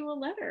 They wrote you a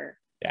letter.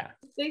 Yeah.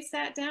 They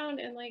sat down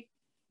and like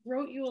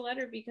wrote you a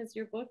letter because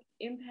your book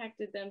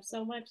impacted them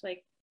so much.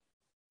 Like,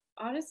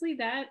 honestly,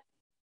 that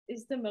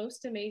is the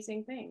most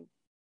amazing thing.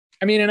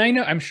 I mean, and I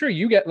know, I'm sure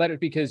you get letters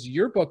because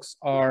your books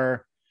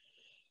are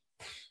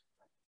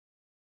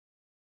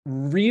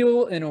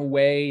real in a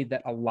way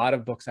that a lot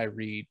of books I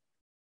read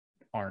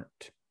aren't.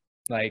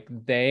 Like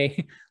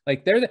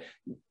they're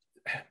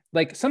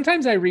like,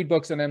 sometimes I read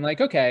books and I'm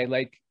like, okay,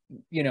 like,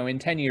 you know, in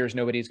 10 years,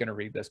 nobody's going to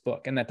read this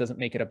book. And that doesn't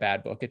make it a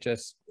bad book. It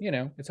just, you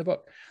know, it's a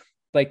book.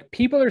 Like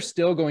people are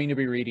still going to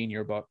be reading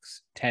your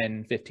books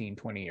 10, 15,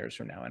 20 years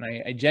from now. And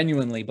I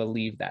genuinely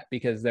believe that,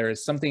 because there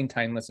is something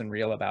timeless and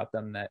real about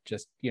them that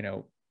just, you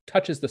know,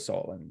 touches the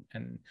soul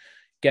and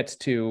gets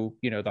to,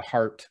 you know, the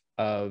heart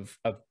of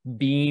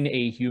being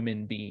a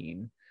human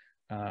being.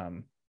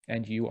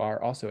 And you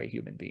are also a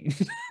human being.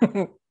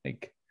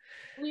 Like,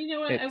 well, you know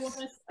what?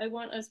 I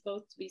want us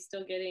both to be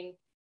still getting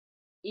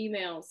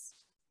emails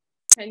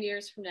 10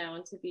 years from now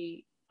and to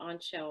be on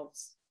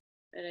shelves.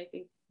 And I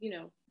think, you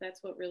know,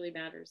 that's what really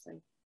matters.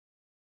 And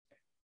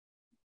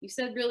you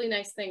said really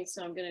nice things,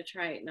 so I'm going to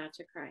try it not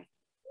to cry.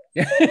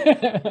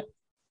 Because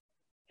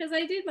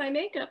I did my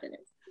makeup in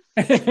it.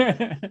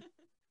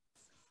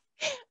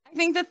 I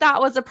think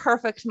that was a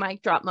perfect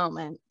mic drop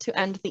moment to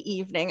end the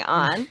evening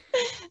on.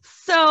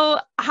 So,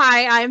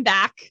 hi, I'm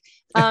back.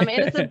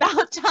 It is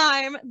about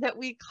time that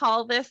we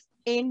call this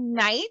a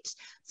night.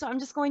 So I'm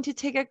just going to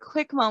take a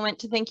quick moment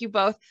to thank you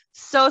both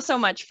so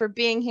much for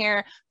being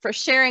here, for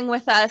sharing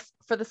with us,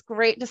 for this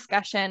great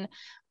discussion.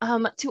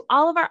 To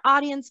all of our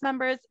audience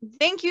members,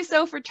 thank you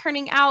so for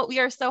turning out. We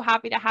are so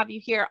happy to have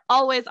you here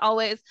always.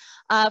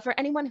 For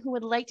anyone who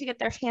would like to get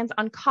their hands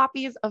on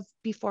copies of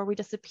Before We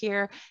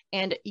Disappear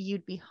and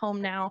You'd Be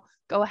Home Now,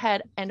 go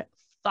ahead and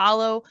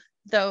follow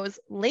those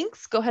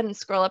links. Go ahead and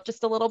scroll up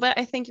just a little bit.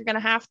 I think you're going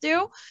to have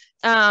to,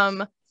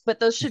 but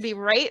those should be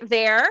right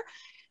there.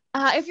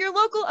 If you're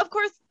local, of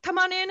course, come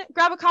on in,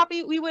 grab a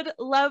copy. We would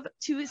love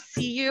to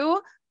see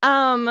you.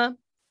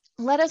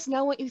 Let us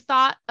know what you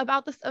thought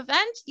about this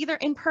event, either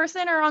in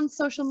person or on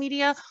social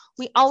media.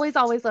 We always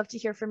love to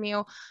hear from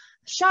you.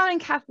 Shaun and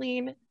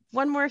Kathleen,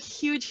 one more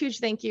huge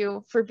thank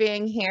you for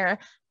being here.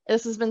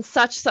 This has been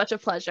such a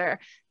pleasure.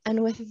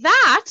 And with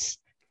that,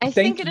 I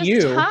think it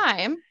is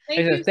time.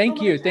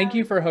 Thank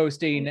you for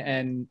hosting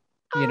and,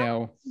 you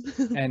know,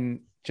 and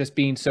just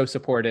being so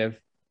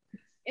supportive.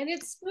 And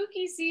it's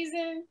spooky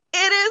season. It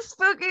is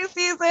spooky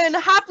season.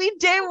 Happy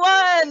day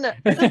one.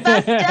 The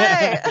best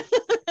day.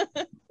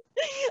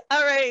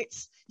 All right.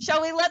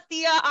 Shall we let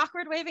the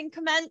awkward waving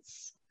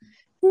commence?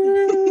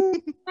 Bye.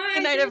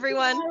 Good night,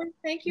 everyone.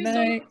 Thank you Night.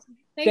 so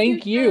much.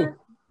 Thank you. Sarah.